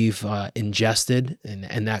what we've ingested,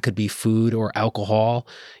 and that could be food or alcohol,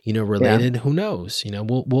 related, who knows,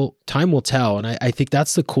 time will tell. And I think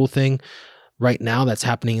that's the cool thing right now that's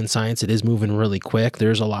happening in science. It is moving really quick.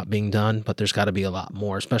 There's a lot being done, but there's got to be a lot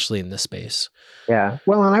more, especially in this space. Yeah.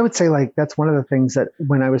 Well, and I would say like, that's one of the things that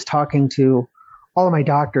when I was talking to all of my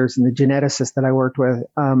doctors and the geneticists that I worked with,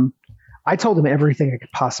 I told them everything I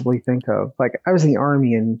could possibly think of. Like, I was in the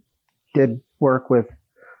Army and did work with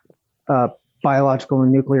biological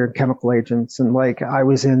and nuclear and chemical agents. And like, I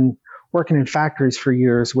was working in factories for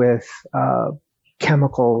years with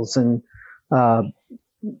chemicals and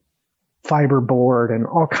fiberboard and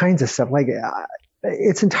all kinds of stuff. Like,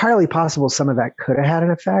 it's entirely possible some of that could have had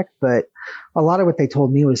an effect, but a lot of what they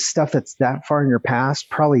told me was stuff that's that far in your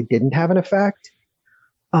past probably didn't have an effect.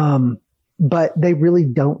 But they really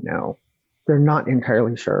don't know. They're not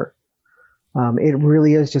entirely sure. It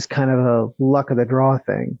really is just kind of a luck of the draw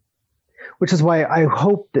thing, which is why I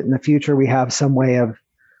hope that in the future we have some way of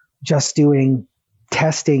just doing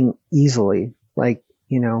testing easily. Like,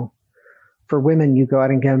 for women, you go out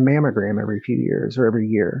and get a mammogram every few years or every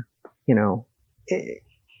year. You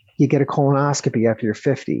get a colonoscopy after you're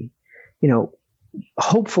 50.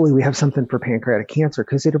 Hopefully we have something for pancreatic cancer,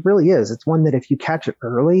 because it really is. It's one that if you catch it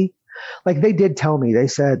early, like they did tell me, they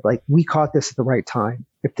said, like, we caught this at the right time.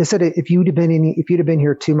 If you'd have been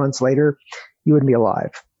here 2 months later, you wouldn't be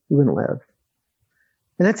alive. You wouldn't live.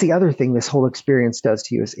 And that's the other thing this whole experience does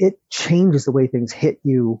to you is it changes the way things hit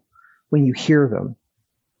you when you hear them.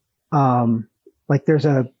 Like there's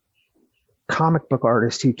a comic book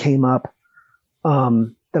artist who came up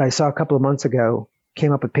that I saw a couple of months ago,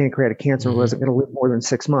 came up with pancreatic cancer and wasn't going to live more than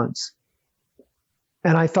 6 months.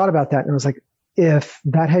 And I thought about that and I was like, if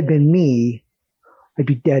that had been me, I'd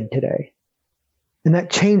be dead today. And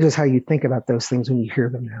that changes how you think about those things when you hear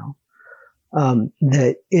them now.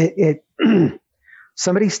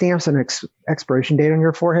 Somebody stamps an expiration date on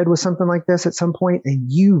your forehead with something like this at some point,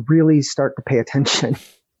 and you really start to pay attention.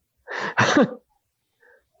 It's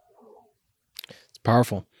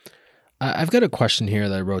powerful. I've got a question here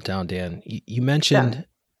that I wrote down, Dan. You mentioned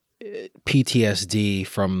PTSD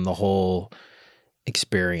from the whole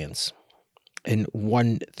experience. And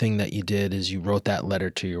one thing that you did is you wrote that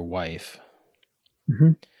letter to your wife.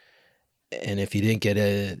 Mm-hmm. And if you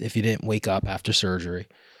didn't wake up after surgery,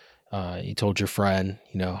 you told your friend,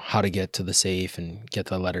 how to get to the safe and get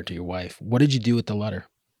the letter to your wife. What did you do with the letter?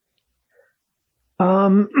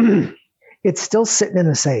 It's still sitting in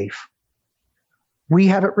the safe. We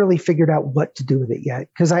haven't really figured out what to do with it yet.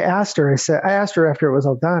 Because I asked her after it was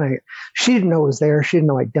all done. She didn't know it was there. She didn't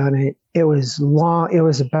know I'd done it. It was long. It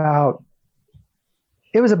was about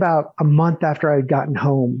a month after I'd gotten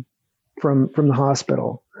home from the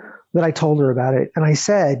hospital that I told her about it. And I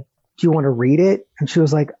said, "Do you want to read it?" And she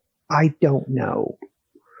was like, "I don't know."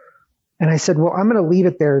 And I said, "Well, I'm going to leave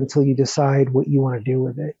it there until you decide what you want to do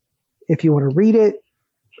with it. If you want to read it,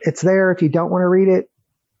 it's there. If you don't want to read it,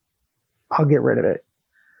 I'll get rid of it."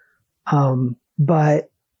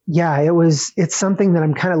 But yeah, it's something that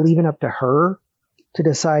I'm kind of leaving up to her to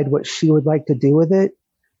decide what she would like to do with it.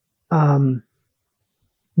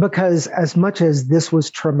 Because as much as this was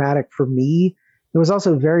traumatic for me, it was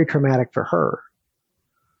also very traumatic for her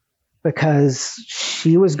because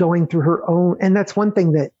she was going through her own. And that's one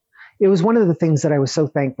thing it was one of the things that I was so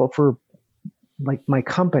thankful for, like my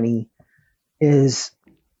company, is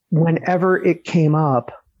whenever it came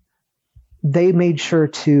up, they made sure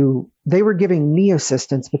they were giving me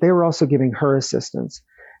assistance, but they were also giving her assistance.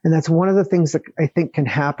 And that's one of the things that I think can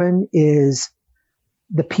happen is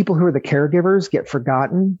the people who are the caregivers get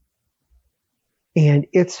forgotten. And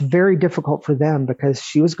it's very difficult for them because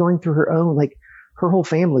she was going through her own, like her whole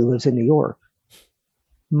family lives in New York.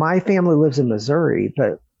 My family lives in Missouri,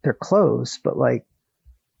 but they're close, but like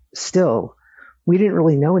still, we didn't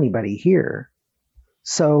really know anybody here.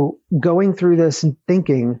 So going through this and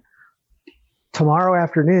thinking tomorrow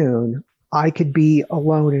afternoon, I could be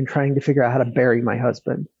alone and trying to figure out how to bury my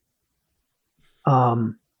husband.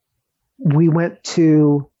 We went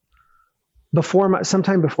to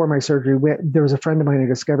sometime before my surgery, there was a friend of mine I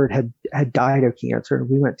discovered had died of cancer, and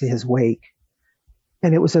we went to his wake.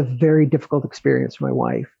 And it was a very difficult experience for my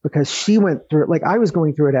wife because she went through it like I was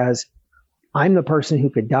going through it as I'm the person who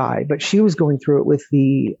could die, but she was going through it with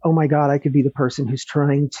oh my God, I could be the person who's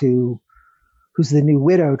the new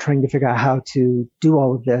widow trying to figure out how to do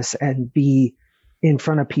all of this and be in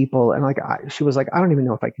front of people. And she was like, I don't even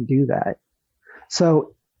know if I can do that.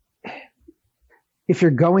 So if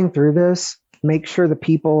you're going through this, make sure the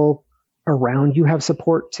people around you have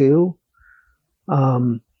support too,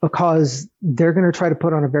 because they're going to try to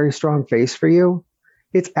put on a very strong face for you.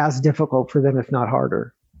 It's as difficult for them, if not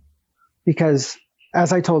harder. Because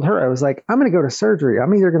as I told her, I was like, I'm going to go to surgery.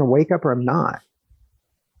 I'm either going to wake up or I'm not.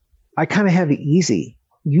 I kind of have it easy.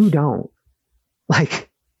 You don't.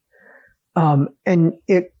 And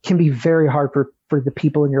it can be very hard for the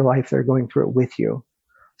people in your life that are going through it with you.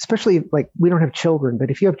 Especially we don't have children, but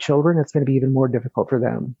if you have children, it's going to be even more difficult for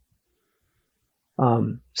them.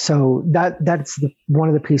 So that's one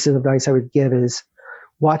of the pieces of advice I would give is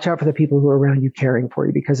watch out for the people who are around you caring for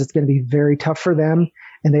you, because it's going to be very tough for them,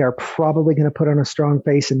 and they are probably going to put on a strong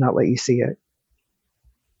face and not let you see it.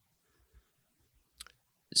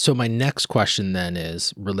 So my next question then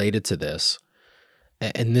is related to this,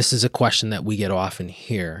 and this is a question that we get often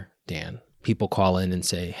here, Dan. People call in and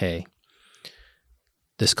say, hey,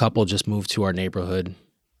 this couple just moved to our neighborhood.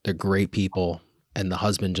 They're great people, and the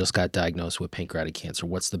husband just got diagnosed with pancreatic cancer.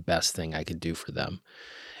 What's the best thing I could do for them?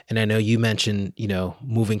 And I know you mentioned,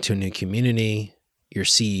 moving to a new community, your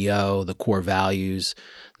CEO, the core values,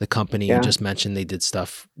 the company. You just mentioned they did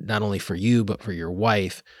stuff not only for you, but for your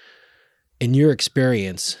wife. In your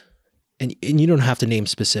experience, and you don't have to name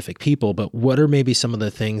specific people, but what are maybe some of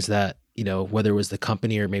the things that, whether it was the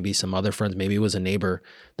company or maybe some other friends, maybe it was a neighbor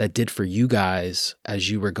that did for you guys as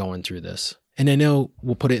you were going through this? And I know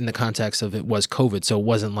we'll put it in the context of it was COVID. So it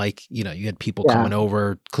wasn't like, you had people coming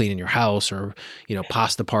over, cleaning your house or,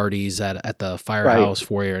 pasta parties at the firehouse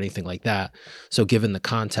for you or anything like that. So given the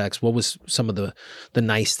context, what was some of the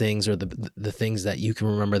nice things or the things that you can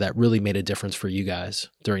remember that really made a difference for you guys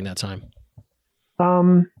during that time?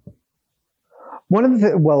 One of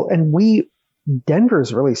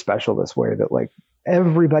Denver's really special this way that like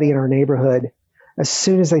everybody in our neighborhood, as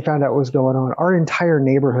soon as they found out what was going on, our entire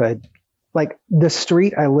neighborhood, like the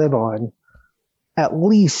street I live on, at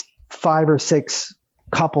least 5 or 6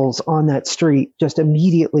 couples on that street just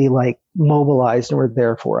immediately like mobilized and were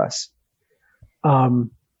there for us.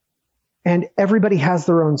 And everybody has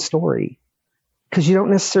their own story because you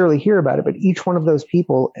don't necessarily hear about it, but each one of those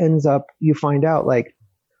people ends up, you find out like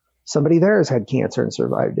somebody there has had cancer and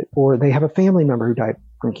survived it, or they have a family member who died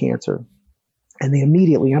from cancer and they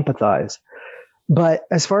immediately empathize. But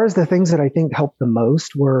as far as the things that I think helped the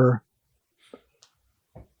most were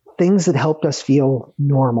things that helped us feel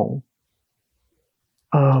normal.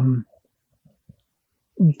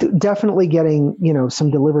 Definitely getting,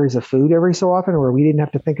 some deliveries of food every so often where we didn't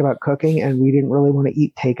have to think about cooking and we didn't really want to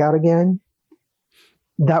eat takeout again.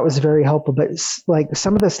 That was very helpful. But like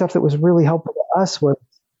some of the stuff that was really helpful to us was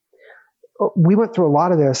we went through a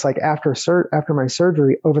lot of this, like after my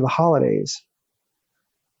surgery over the holidays.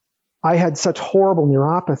 I had such horrible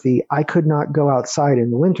neuropathy. I could not go outside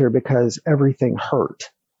in the winter because everything hurt.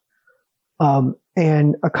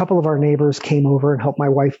 And a couple of our neighbors came over and helped my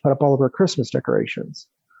wife put up all of her Christmas decorations.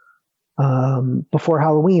 Before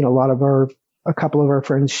Halloween, a couple of our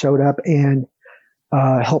friends showed up and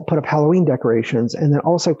helped put up Halloween decorations, and then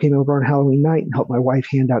also came over on Halloween night and helped my wife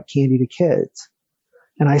hand out candy to kids.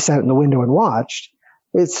 And I sat in the window and watched.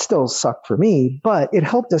 It still sucked for me, but it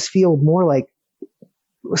helped us feel more like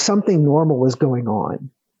something normal was going on.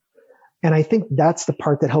 And I think that's the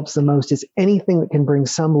part that helps the most, is anything that can bring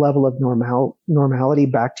some level of normality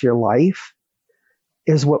back to your life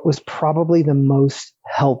is what was probably the most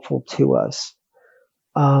helpful to us.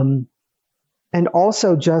 And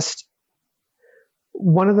also just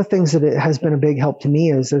one of the things that it has been a big help to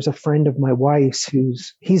me is there's a friend of my wife's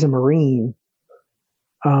he's a Marine.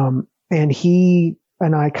 And he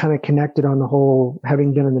and I kind of connected on the whole,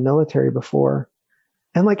 having been in the military before.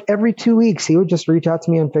 And like every 2 weeks, he would just reach out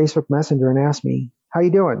to me on Facebook Messenger and ask me, how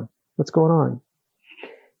you doing? What's going on?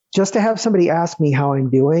 Just to have somebody ask me how I'm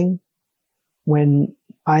doing when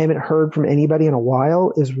I haven't heard from anybody in a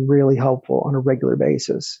while is really helpful on a regular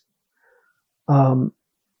basis.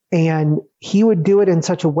 And he would do it in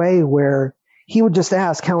such a way where he would just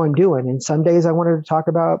ask how I'm doing. And some days I wanted to talk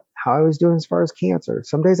about how I was doing as far as cancer.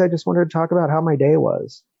 Some days I just wanted to talk about how my day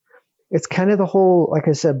was. It's kind of the whole, like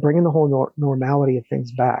I said, bringing the whole normality of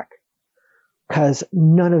things back, because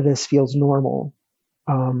none of this feels normal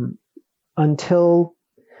until,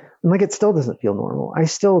 like, it still doesn't feel normal. I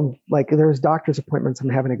still, like, there's doctor's appointments I'm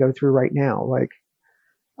having to go through right now. Like,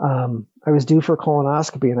 I was due for a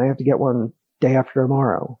colonoscopy and I have to get one day after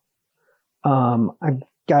tomorrow. I've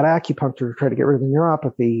got acupuncture to try to get rid of the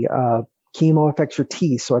neuropathy. Chemo affects your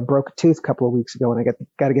teeth. So I broke a tooth a couple of weeks ago and I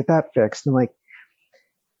got to get that fixed. And like,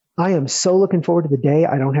 I am so looking forward to the day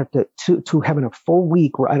I don't have to having a full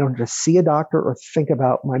week where I don't have to see a doctor or think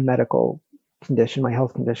about my medical condition, my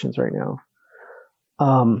health conditions right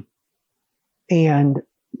now. And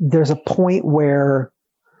there's a point where,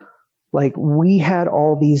 like, we had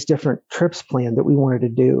all these different trips planned that we wanted to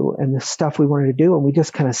do and the stuff we wanted to do, and we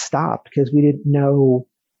just kind of stopped because we didn't know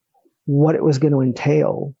what it was going to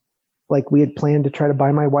entail. Like, we had planned to try to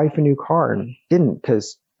buy my wife a new car and didn't,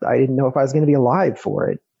 because I didn't know if I was going to be alive for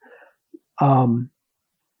it.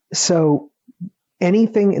 So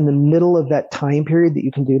anything in the middle of that time period that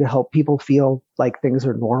you can do to help people feel like things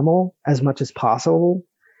are normal as much as possible,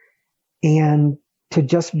 and to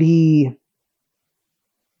just be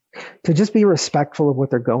respectful of what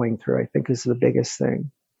they're going through, I think is the biggest thing.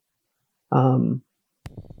 Kind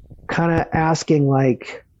of asking,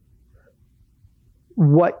 like,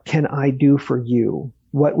 what can I do for you?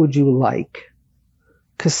 What would you like?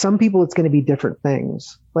 Because some people, it's going to be different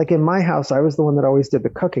things. Like in my house, I was the one that always did the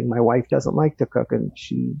cooking. My wife doesn't like to cook and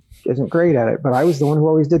she isn't great at it, but I was the one who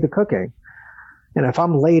always did the cooking. And if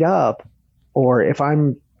I'm laid up, or if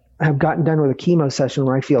have gotten done with a chemo session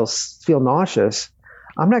where I feel nauseous,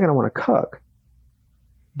 I'm not going to want to cook.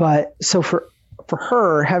 But so for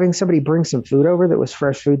her, having somebody bring some food over that was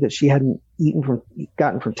fresh food that she hadn't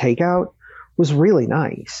gotten from takeout was really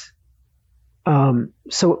nice.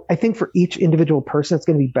 So I think for each individual person, it's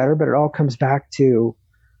going to be better, but it all comes back to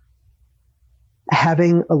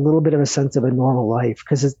having a little bit of a sense of a normal life.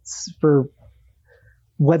 Because it's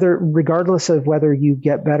regardless of whether you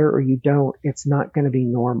get better or you don't, it's not going to be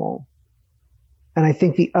normal. And I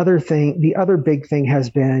think the other big thing has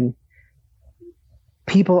been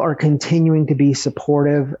people are continuing to be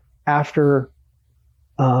supportive after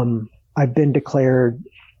I've been declared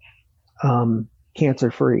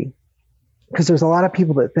cancer free. Because there's a lot of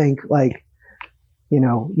people that think like,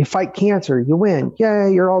 you fight cancer, you win. Yeah,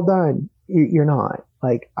 you're all done. You're not.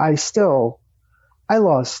 Like I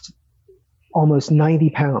lost almost 90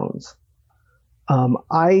 pounds.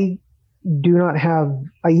 I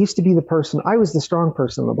used to be I was the strong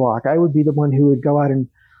person on the block. I would be the one who would go out and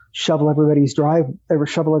shovel everybody's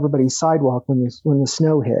sidewalk when the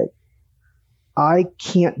snow hit. I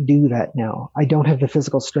can't do that now. I don't have the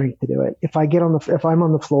physical strength to do it. If I'm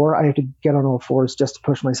on the floor, I have to get on all fours just to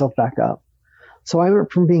push myself back up. So I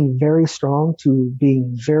went from being very strong to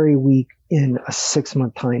being very weak in a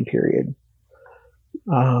 6-month time period.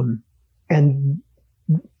 And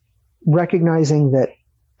recognizing that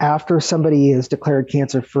after somebody is declared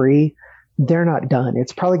cancer free, they're not done.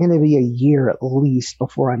 It's probably going to be a year at least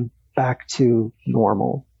before I'm back to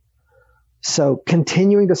normal. So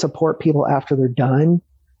continuing to support people after they're done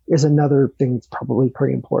is another thing that's probably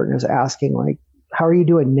pretty important, is asking like, how are you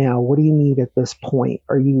doing now? What do you need at this point?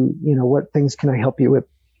 Are you, what things can I help you with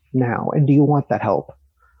now? And do you want that help?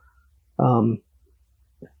 I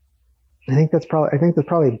think that's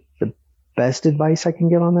probably the best advice I can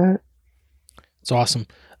give on that. It's awesome.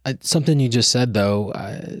 Something you just said though,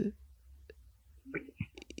 I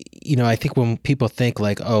think when people think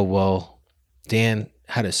like, oh, well, Dan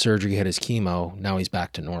had his surgery, had his chemo, now he's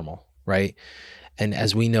back to normal, right? And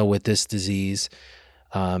as we know with this disease,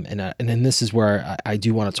 and then this is where I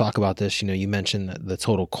do want to talk about this. You mentioned the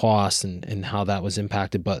total cost and how that was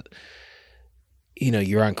impacted, but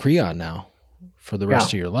you're on Creon now for the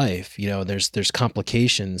rest of your life. There's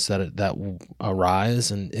complications that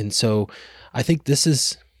arise, and so I think this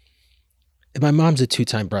is. My mom's a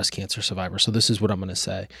 2-time breast cancer survivor, so this is what I'm going to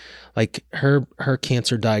say. Like her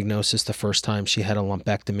cancer diagnosis, the first time she had a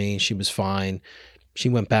lumpectomy, she was fine. She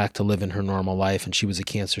went back to living her normal life, and she was a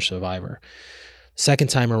cancer survivor. Second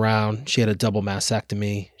time around, she had a double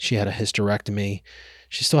mastectomy. She had a hysterectomy.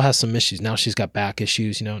 She still has some issues. Now she's got back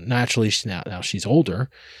issues. Naturally, now she's older,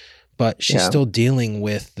 but she's still dealing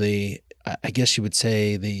with I guess you would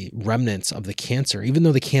say, the remnants of the cancer. Even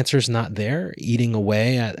though the cancer is not there, eating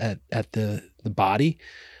away at the body,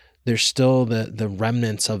 there's still the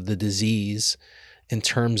remnants of the disease in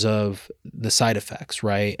terms of the side effects,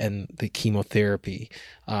 right? And the chemotherapy,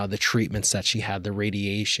 the treatments that she had, the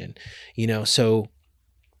radiation, so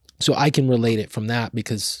I can relate it from that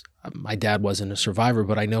because my dad wasn't a survivor,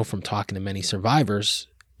 but I know from talking to many survivors,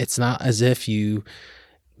 it's not as if you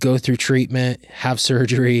go through treatment, have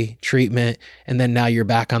surgery, treatment, and then now you're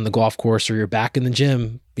back on the golf course or you're back in the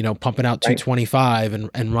gym, pumping out 225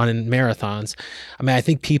 and running marathons. I mean, I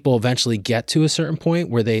think people eventually get to a certain point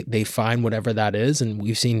where they find whatever that is. And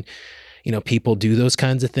we've seen, people do those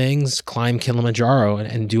kinds of things, climb Kilimanjaro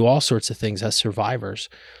and do all sorts of things as survivors,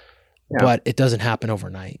 but it doesn't happen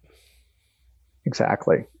overnight.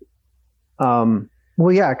 Exactly. Well,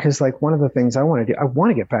 yeah, because like one of the things I want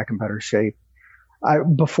to get back in better shape.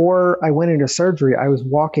 Before I went into surgery, I was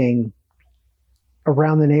walking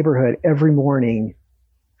around the neighborhood every morning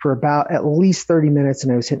for about at least 30 minutes,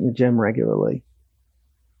 and I was hitting the gym regularly.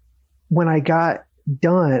 When I got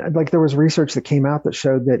done, like there was research that came out that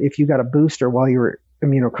showed that if you got a booster while you were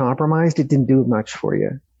immunocompromised, it didn't do much for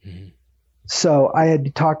you. Mm-hmm. So I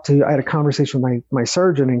had a conversation with my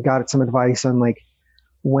surgeon and got some advice on like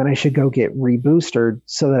when I should go get reboosted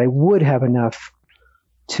so that I would have enough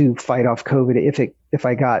to fight off COVID if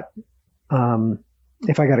I got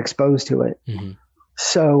exposed to it. Mm-hmm.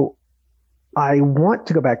 So I want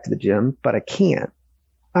to go back to the gym, but I can't.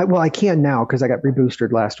 I can now because I got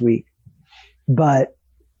reboosted last week, but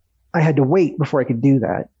I had to wait before I could do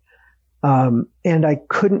that. And I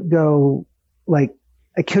couldn't go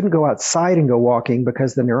outside and go walking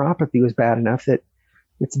because the neuropathy was bad enough that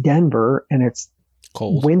it's Denver and it's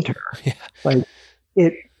cold winter. Yeah.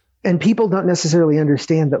 And people don't necessarily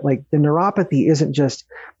understand that like the neuropathy isn't just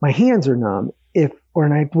my hands are numb.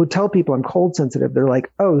 And I would tell people I'm cold sensitive. They're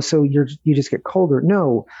like, oh, so you just get colder.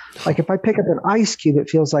 No, like if I pick up an ice cube,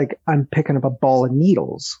 it feels like I'm picking up a ball of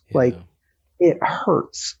needles. Yeah. Like it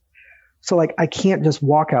hurts. So like I can't just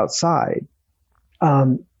walk outside.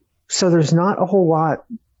 So there's not a whole lot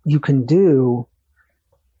you can do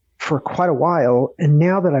for quite a while. And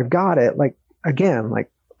now that I've got it, like again,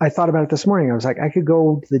 like I thought about it this morning. I was like, I could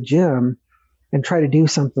go to the gym and try to do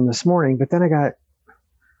something this morning, but then I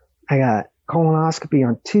got colonoscopy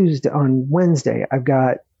on Wednesday. I've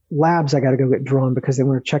got labs I got to go get drawn because they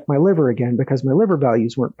want to check my liver again because my liver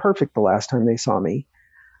values weren't perfect the last time they saw me.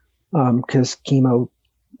 Because chemo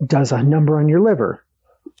does a number on your liver,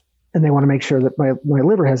 and they want to make sure that my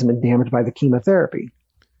liver hasn't been damaged by the chemotherapy.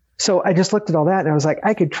 So I just looked at all that and I was like,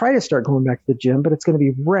 I could try to start going back to the gym, but it's going to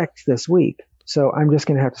be wrecked this week. So I'm just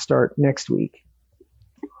going to have to start next week.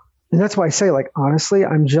 And that's why I say, like, honestly,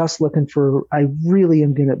 I'm just looking for, I really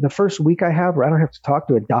am going to, the first week I have where I don't have to talk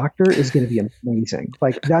to a doctor is going to be amazing.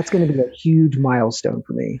 Like, that's going to be a huge milestone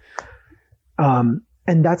for me.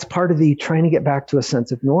 And that's part of the trying to get back to a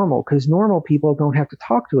sense of normal, because normal people don't have to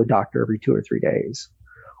talk to a doctor every 2 or 3 days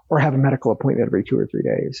or have a medical appointment every 2 or 3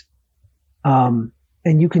 days.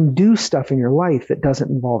 And you can do stuff in your life that doesn't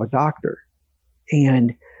involve a doctor.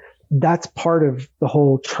 And that's part of the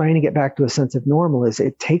whole trying to get back to a sense of normal is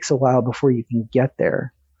it takes a while before you can get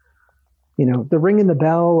there. You know, the ringing the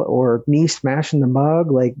bell or me smashing the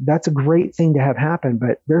mug, like, that's a great thing to have happen,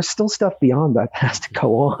 but there's still stuff beyond that has to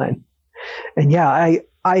go on. And yeah,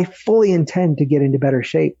 I fully intend to get into better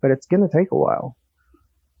shape, but it's going to take a while.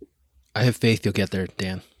 I have faith you'll get there,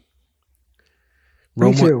 Dan.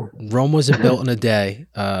 Me too. Rome wasn't built in a day,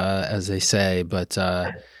 as they say, but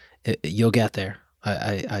you'll get there.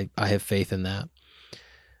 I have faith in that.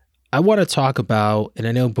 I want to talk about, and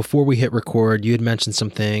I know before we hit record, you had mentioned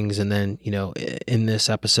some things, and then, you know, in this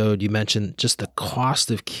episode, you mentioned just the cost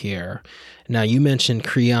of care. Now, you mentioned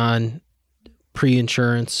Creon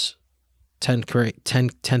pre-insurance,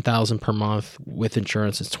 $10,000 per month. With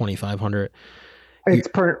insurance, it's $2,500. It's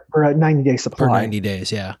per 90-day supply. Per 90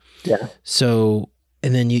 days, yeah. Yeah. So,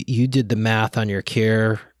 and then you did the math on your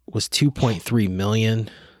care, was $2.3 million.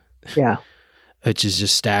 Yeah. Which is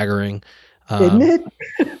just staggering. Isn't it?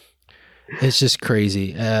 It's just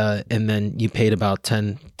crazy. And then you paid about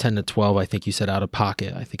 10 to 12, I think you said, out of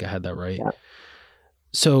pocket. I think I had that right. Yeah.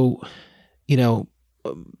 So, you know,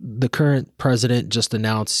 the current president just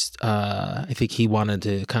announced, I think he wanted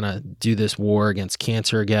to kind of do this war against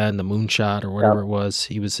cancer again, the moonshot or whatever it was.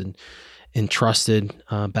 He was entrusted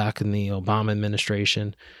back in the Obama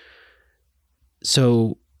administration.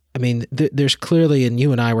 So, I mean, there's clearly, and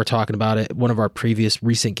you and I were talking about it, one of our previous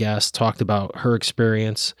recent guests talked about her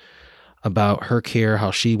experience, about her care,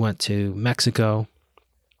 how she went to Mexico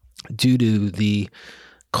due to the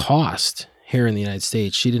cost here in the United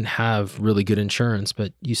States. She didn't have really good insurance,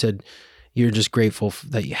 but you said you're just grateful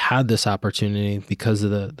that you had this opportunity because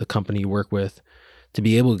of the company you work with to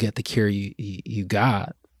be able to get the care you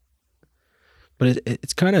got. But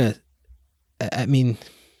it's kind of, I mean,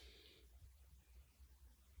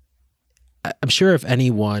 I'm sure if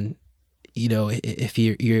anyone, you know, if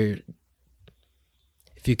you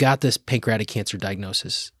got this pancreatic cancer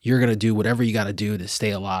diagnosis, you're going to do whatever you got to do to stay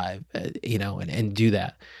alive, you know, and do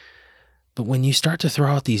that. But when you start to throw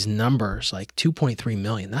out these numbers like 2.3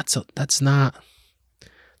 million, that's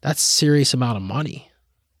a serious amount of money,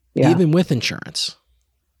 even with insurance.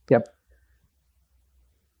 Yep.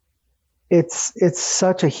 It's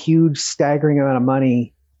such a huge, staggering amount of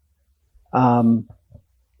money.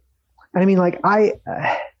 I mean, like,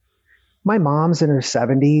 my mom's in her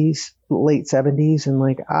 70s, late 70s, and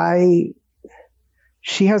like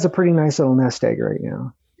she has a pretty nice little nest egg right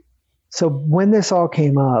now. So when this all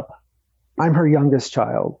came up, I'm her youngest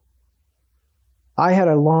child. I had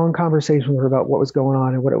a long conversation with her about what was going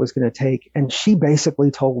on and what it was going to take. And she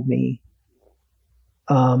basically told me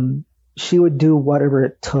she would do whatever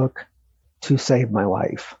it took to save my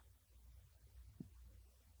life.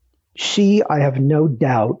 She, I have no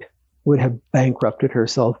doubt, would have bankrupted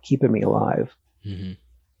herself keeping me alive. Mm-hmm.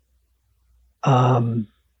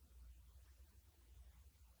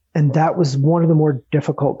 And that was one of the more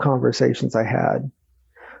difficult conversations I had,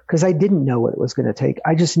 because I didn't know what it was going to take.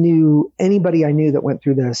 I just knew anybody I knew that went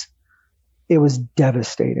through this, it was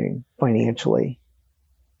devastating financially.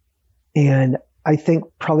 And I think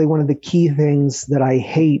probably one of the key things that I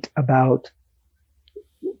hate about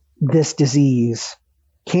this disease,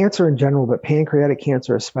 cancer in general, but pancreatic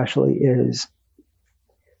cancer especially, is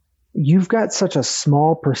you've got such a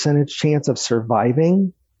small percentage chance of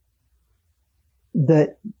surviving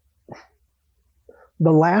that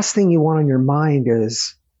the last thing you want on your mind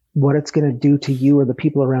is what it's going to do to you or the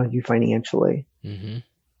people around you financially. Mm-hmm.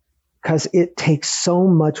 Because it takes so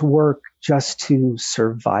much work just to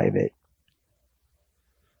survive it.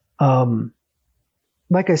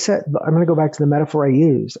 Like I said, I'm going to go back to the metaphor I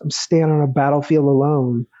used. I'm standing on a battlefield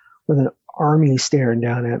alone with an army staring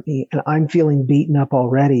down at me, and I'm feeling beaten up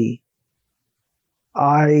already.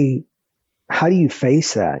 How do you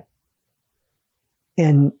face that?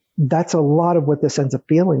 And that's a lot of what this ends up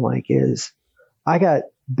feeling like is I got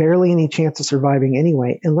barely any chance of surviving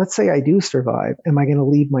anyway. And let's say I do survive. Am I going to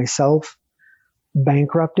leave myself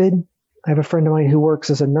bankrupted? I have a friend of mine who works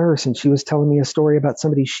as a nurse, and she was telling me a story about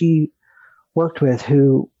somebody she worked with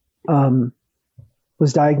who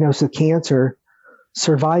was diagnosed with cancer,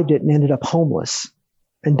 survived it, and ended up homeless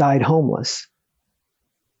and died homeless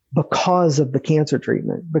because of the cancer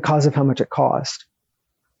treatment, because of how much it cost.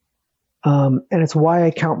 And it's why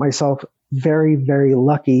I count myself very, very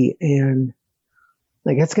lucky. And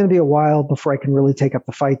like, it's going to be a while before I can really take up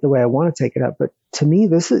the fight the way I want to take it up. But to me,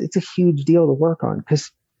 it's a huge deal to work on,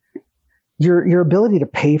 because your ability to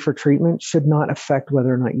pay for treatment should not affect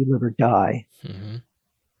whether or not you live or die. Mm-hmm.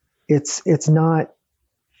 It's not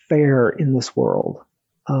fair in this world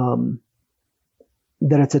that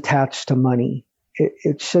it's attached to money.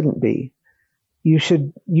 It shouldn't be. You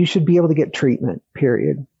should be able to get treatment,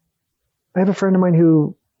 period. I have a friend of mine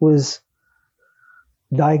who was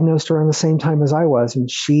diagnosed around the same time as I was, and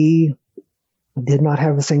she did not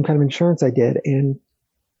have the same kind of insurance I did. And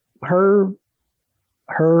her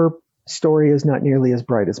story is not nearly as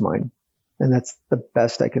bright as mine. And that's the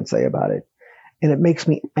best I can say about it. And it makes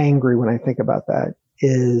me angry when I think about that,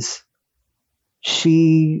 is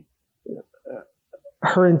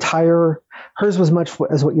hers was much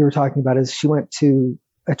as what you were talking about, is she went to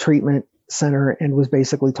a treatment center and was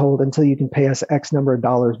basically told, until you can pay us X number of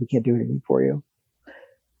dollars, we can't do anything for you.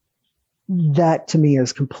 That to me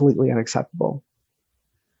is completely unacceptable.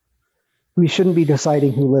 We shouldn't be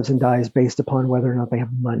deciding who lives and dies based upon whether or not they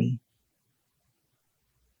have money.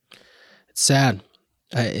 It's sad.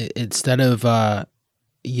 Instead of, and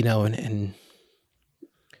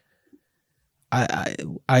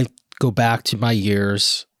I go back to my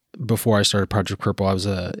years before I started Project Purple. I was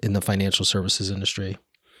in the financial services industry.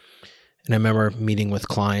 And I remember meeting with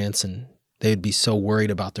clients, and they'd be so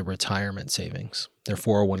worried about their retirement savings, their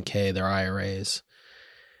 401k, their IRAs.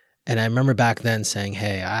 And I remember back then saying,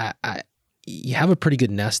 hey, you have a pretty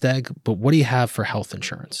good nest egg, but what do you have for health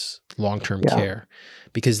insurance, long-term care?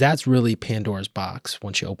 Because that's really Pandora's box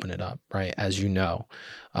once you open it up, right? As you know,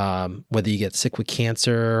 whether you get sick with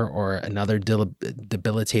cancer or another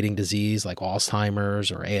debilitating disease like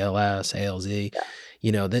Alzheimer's or ALS, ALZ,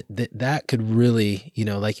 that could really,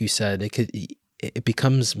 like you said, it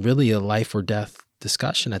becomes really a life or death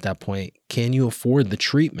discussion at that point. Can you afford the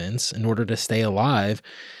treatments in order to stay alive?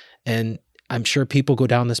 And I'm sure people go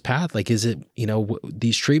down this path. Like, is it,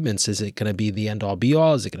 these treatments, is it going to be the end all be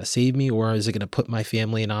all? Is it going to save me, or is it going to put my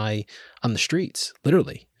family and I on the streets,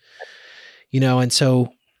 literally? And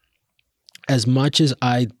so as much as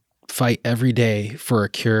I fight every day for a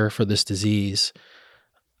cure for this disease,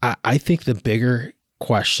 I think the bigger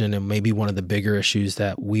question, and maybe one of the bigger issues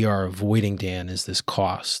that we are avoiding, Dan, is this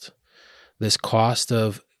cost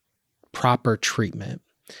of proper treatment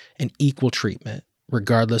and equal treatment,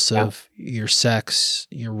 regardless of your sex,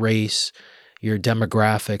 your race, your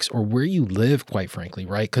demographics, or where you live, quite frankly,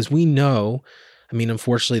 right? Because we know,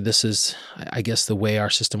 unfortunately, this is, I guess, the way our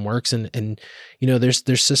system works. And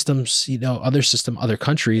there's systems, other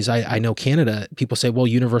countries. I know Canada, people say, well,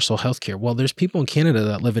 universal healthcare. Well, there's people in Canada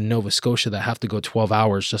that live in Nova Scotia that have to go 12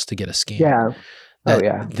 hours just to get a scan.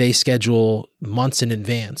 Yeah. They schedule months in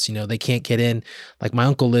advance. They can't get in. Like, my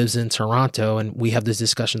uncle lives in Toronto, and we have these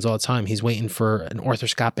discussions all the time. He's waiting for an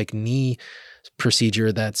arthroscopic knee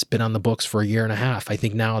procedure that's been on the books for a year and a half. I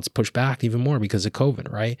think now it's pushed back even more because of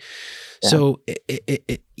COVID, right? Yeah. So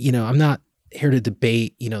I'm not here to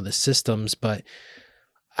debate, the systems, but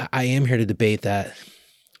I am here to debate that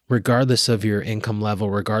regardless of your income level,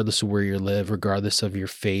 regardless of where you live, regardless of your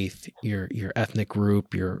faith, your ethnic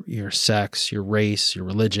group, your sex, your race, your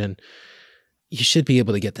religion, you should be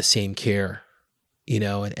able to get the same care,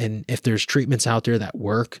 and if there's treatments out there that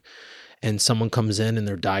work, and someone comes in and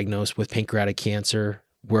they're diagnosed with pancreatic cancer,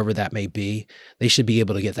 wherever that may be, they should be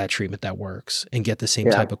able to get that treatment that works and get the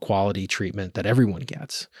same type of quality treatment that everyone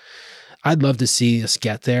gets. I'd love to see us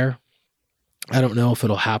get there. I don't know if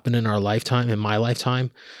it'll happen in my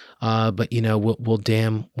lifetime, but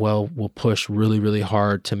we'll push really, really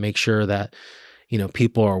hard to make sure that,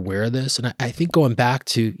 people are aware of this. And I think going back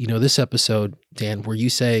to, this episode, Dan, where you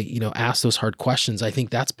say, ask those hard questions, I think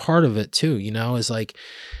that's part of it too, is like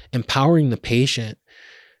empowering the patient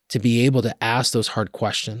to be able to ask those hard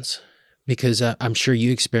questions. Because I'm sure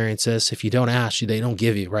you experience this. If you don't ask, they don't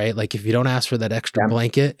give you, right? Like, if you don't ask for that extra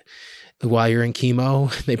blanket while you're in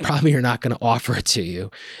chemo, they probably are not going to offer it to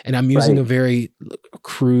you. And I'm using a very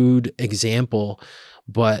crude example,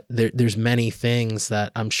 but there's many things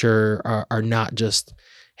that I'm sure are not just,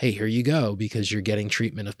 hey, here you go, because you're getting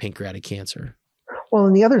treatment of pancreatic cancer. Well,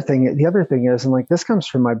 and the other thing is, and like, this comes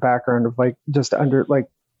from my background of like, just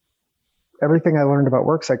everything I learned about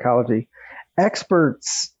work psychology,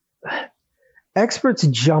 experts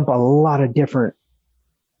jump a lot of different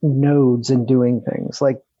nodes in doing things.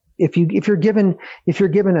 Like if you're given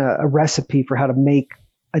a recipe for how to make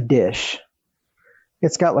a dish,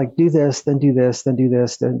 it's got like do this, then do this, then do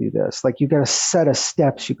this, then do this. Like you've got a set of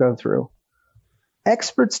steps you go through.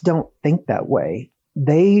 Experts don't think that way.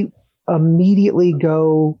 They immediately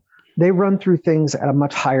they run through things at a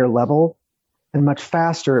much higher level and much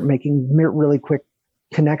faster at making really quick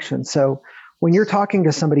connections. So when you're talking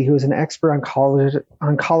to somebody who is an expert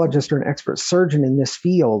oncologist or an expert surgeon in this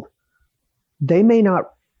field, they may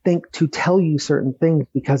not think to tell you certain things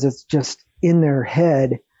because it's just in their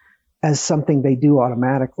head as something they do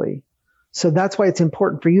automatically. So that's why it's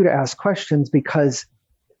important for you to ask questions, because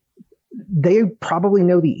they probably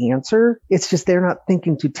know the answer. It's just they're not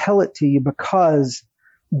thinking to tell it to you because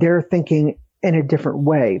they're thinking in a different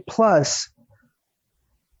way. Plus,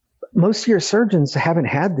 most of your surgeons haven't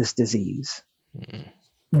had this disease. Mm-hmm.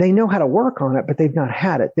 They know how to work on it, but they've not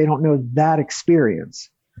had it. They don't know that experience.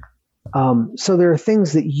 So there are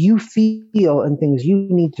things that you feel and things you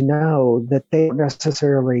need to know that they don't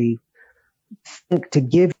necessarily think to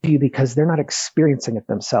give you because they're not experiencing it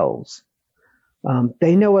themselves.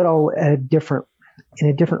 They know it all in a different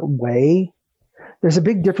way. There's a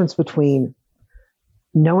big difference between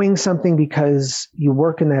knowing something because you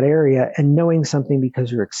work in that area and knowing something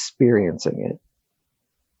because you're experiencing it.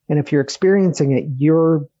 And if you're experiencing it,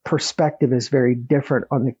 your perspective is very different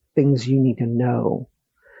on the things you need to know.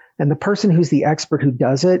 And the person who's the expert who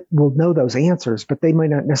does it will know those answers, but they might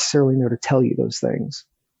not necessarily know to tell you those things.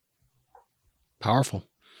 Powerful.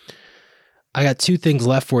 I got 2 things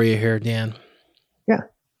left for you here, Dan. Yeah.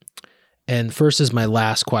 And first is my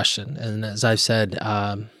last question. And as I've said,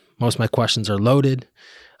 most of my questions are loaded.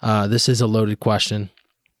 This is a loaded question.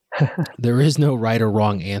 There is no right or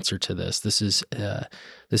wrong answer to this. This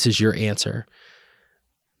is your answer.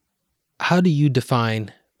 How do you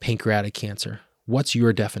define pancreatic cancer? What's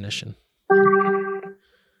your definition?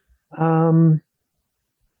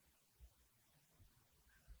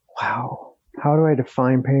 Wow. How do I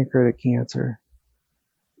define pancreatic cancer?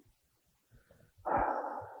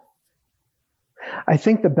 I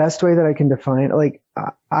think the best way that I can define, like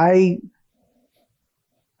I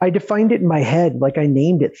defined it in my head, like I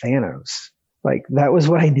named it Thanos. Like that was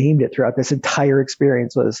what I named it throughout this entire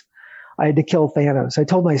experience was I had to kill Thanos. I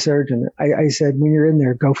told my surgeon, I said, when you're in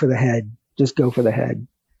there, go for the head. Just go for the head.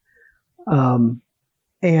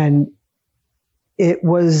 And it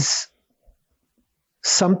was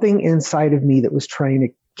something inside of me that was trying to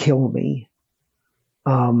kill me.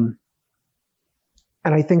 And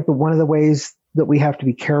I think that one of the ways that we have to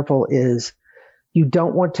be careful is you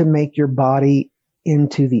don't want to make your body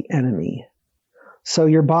into the enemy. So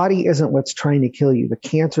your body isn't what's trying to kill you. The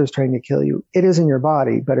cancer is trying to kill you. It is in your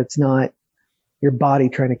body, but it's not your body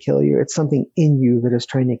trying to kill you. It's something in you that is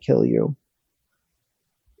trying to kill you.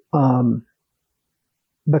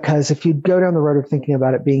 Because if you go down the road of thinking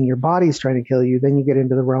about it being your body's trying to kill you, then you get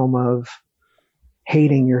into the realm of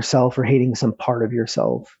hating yourself or hating some part of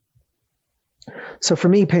yourself. So for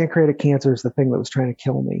me, pancreatic cancer is the thing that was trying to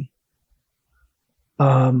kill me.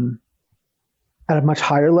 At a much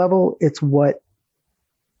higher level, it's what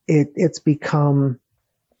it's become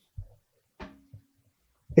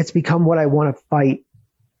what I want to fight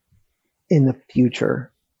in the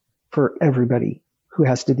future for everybody who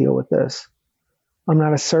has to deal with this. I'm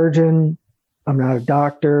not a surgeon. I'm not a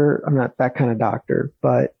doctor. I'm not that kind of doctor,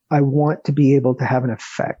 but I want to be able to have an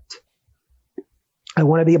effect. I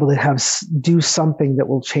want to be able to do something that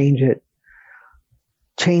will change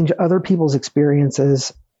other people's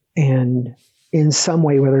experiences, and in some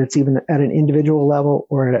way, whether it's even at an individual level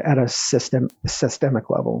or at a systemic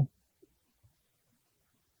level.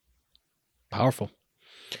 Powerful.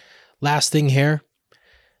 Last thing here.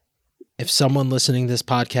 If someone listening to this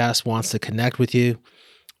podcast wants to connect with you,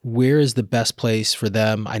 where is the best place for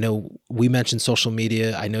them? I know we mentioned social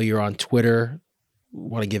media. I know you're on Twitter.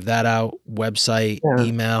 Want to give that out? Website,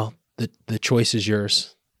 email. The choice is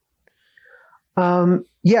yours.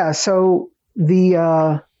 Yeah. So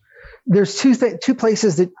there's two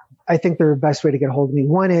places that I think they're the best way to get a hold of me.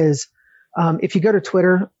 One is if you go to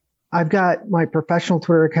Twitter, I've got my professional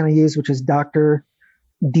Twitter account I use, which is Dr.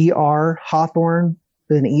 Dr. Hawthorne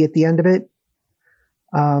with an E at the end of it.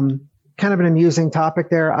 Kind of an amusing topic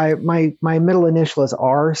there. My middle initial is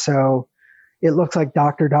R, so it looks like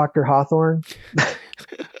Dr. Hawthorne.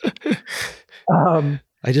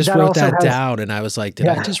 I just wrote that down and I was like, did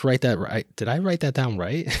I just write that right? Did I write that down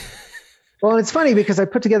right? Well, it's funny because I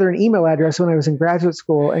put together an email address when I was in graduate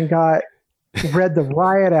school and got read the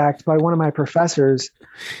Riot Act by one of my professors,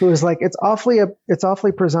 who was like, it's awfully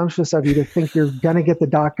presumptuous of you to think you're gonna get the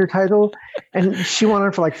doctor title. And she went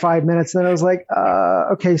on for like 5 minutes, and then I was like,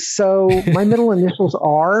 okay, so my middle initials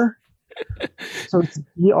are, so it's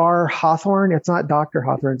Dr. Hawthorne. It's not Dr.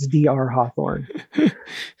 Hawthorne, it's Dr. Hawthorne.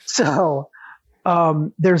 So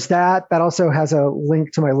there's that. That also has a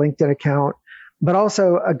link to my LinkedIn account. But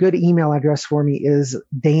also a good email address for me is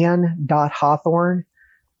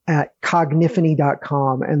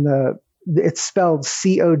dan.hawthorne@cogniphony.com. And it's spelled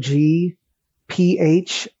COGPHI.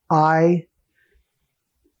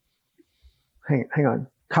 Hang on.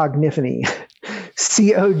 Cogniphony.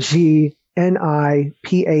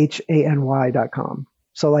 COGNIPHANY.com.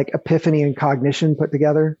 So like epiphany and cognition put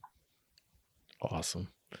together. Awesome.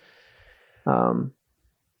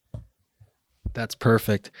 That's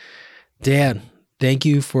perfect. Dan, thank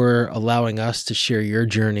you for allowing us to share your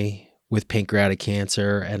journey with pancreatic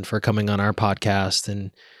cancer and for coming on our podcast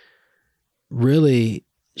and really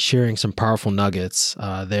sharing some powerful nuggets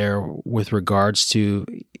there with regards to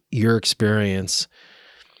your experience.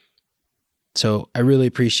 So I really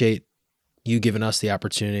appreciate you giving us the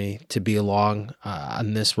opportunity to be along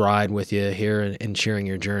on this ride with you here and sharing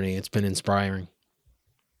your journey. It's been inspiring.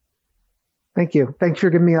 Thank you. Thanks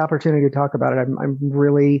for giving me the opportunity to talk about it.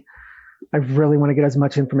 I really want to get as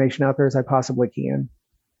much information out there as I possibly can.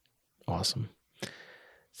 Awesome.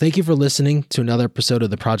 Thank you for listening to another episode of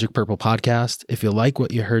the Project Purple podcast. If you like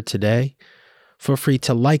what you heard today, feel free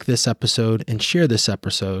to like this episode and share this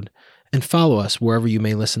episode and follow us wherever you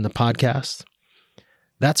may listen to podcasts.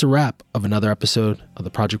 That's a wrap of another episode of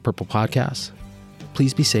the Project Purple podcast.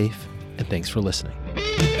 Please be safe and thanks for listening.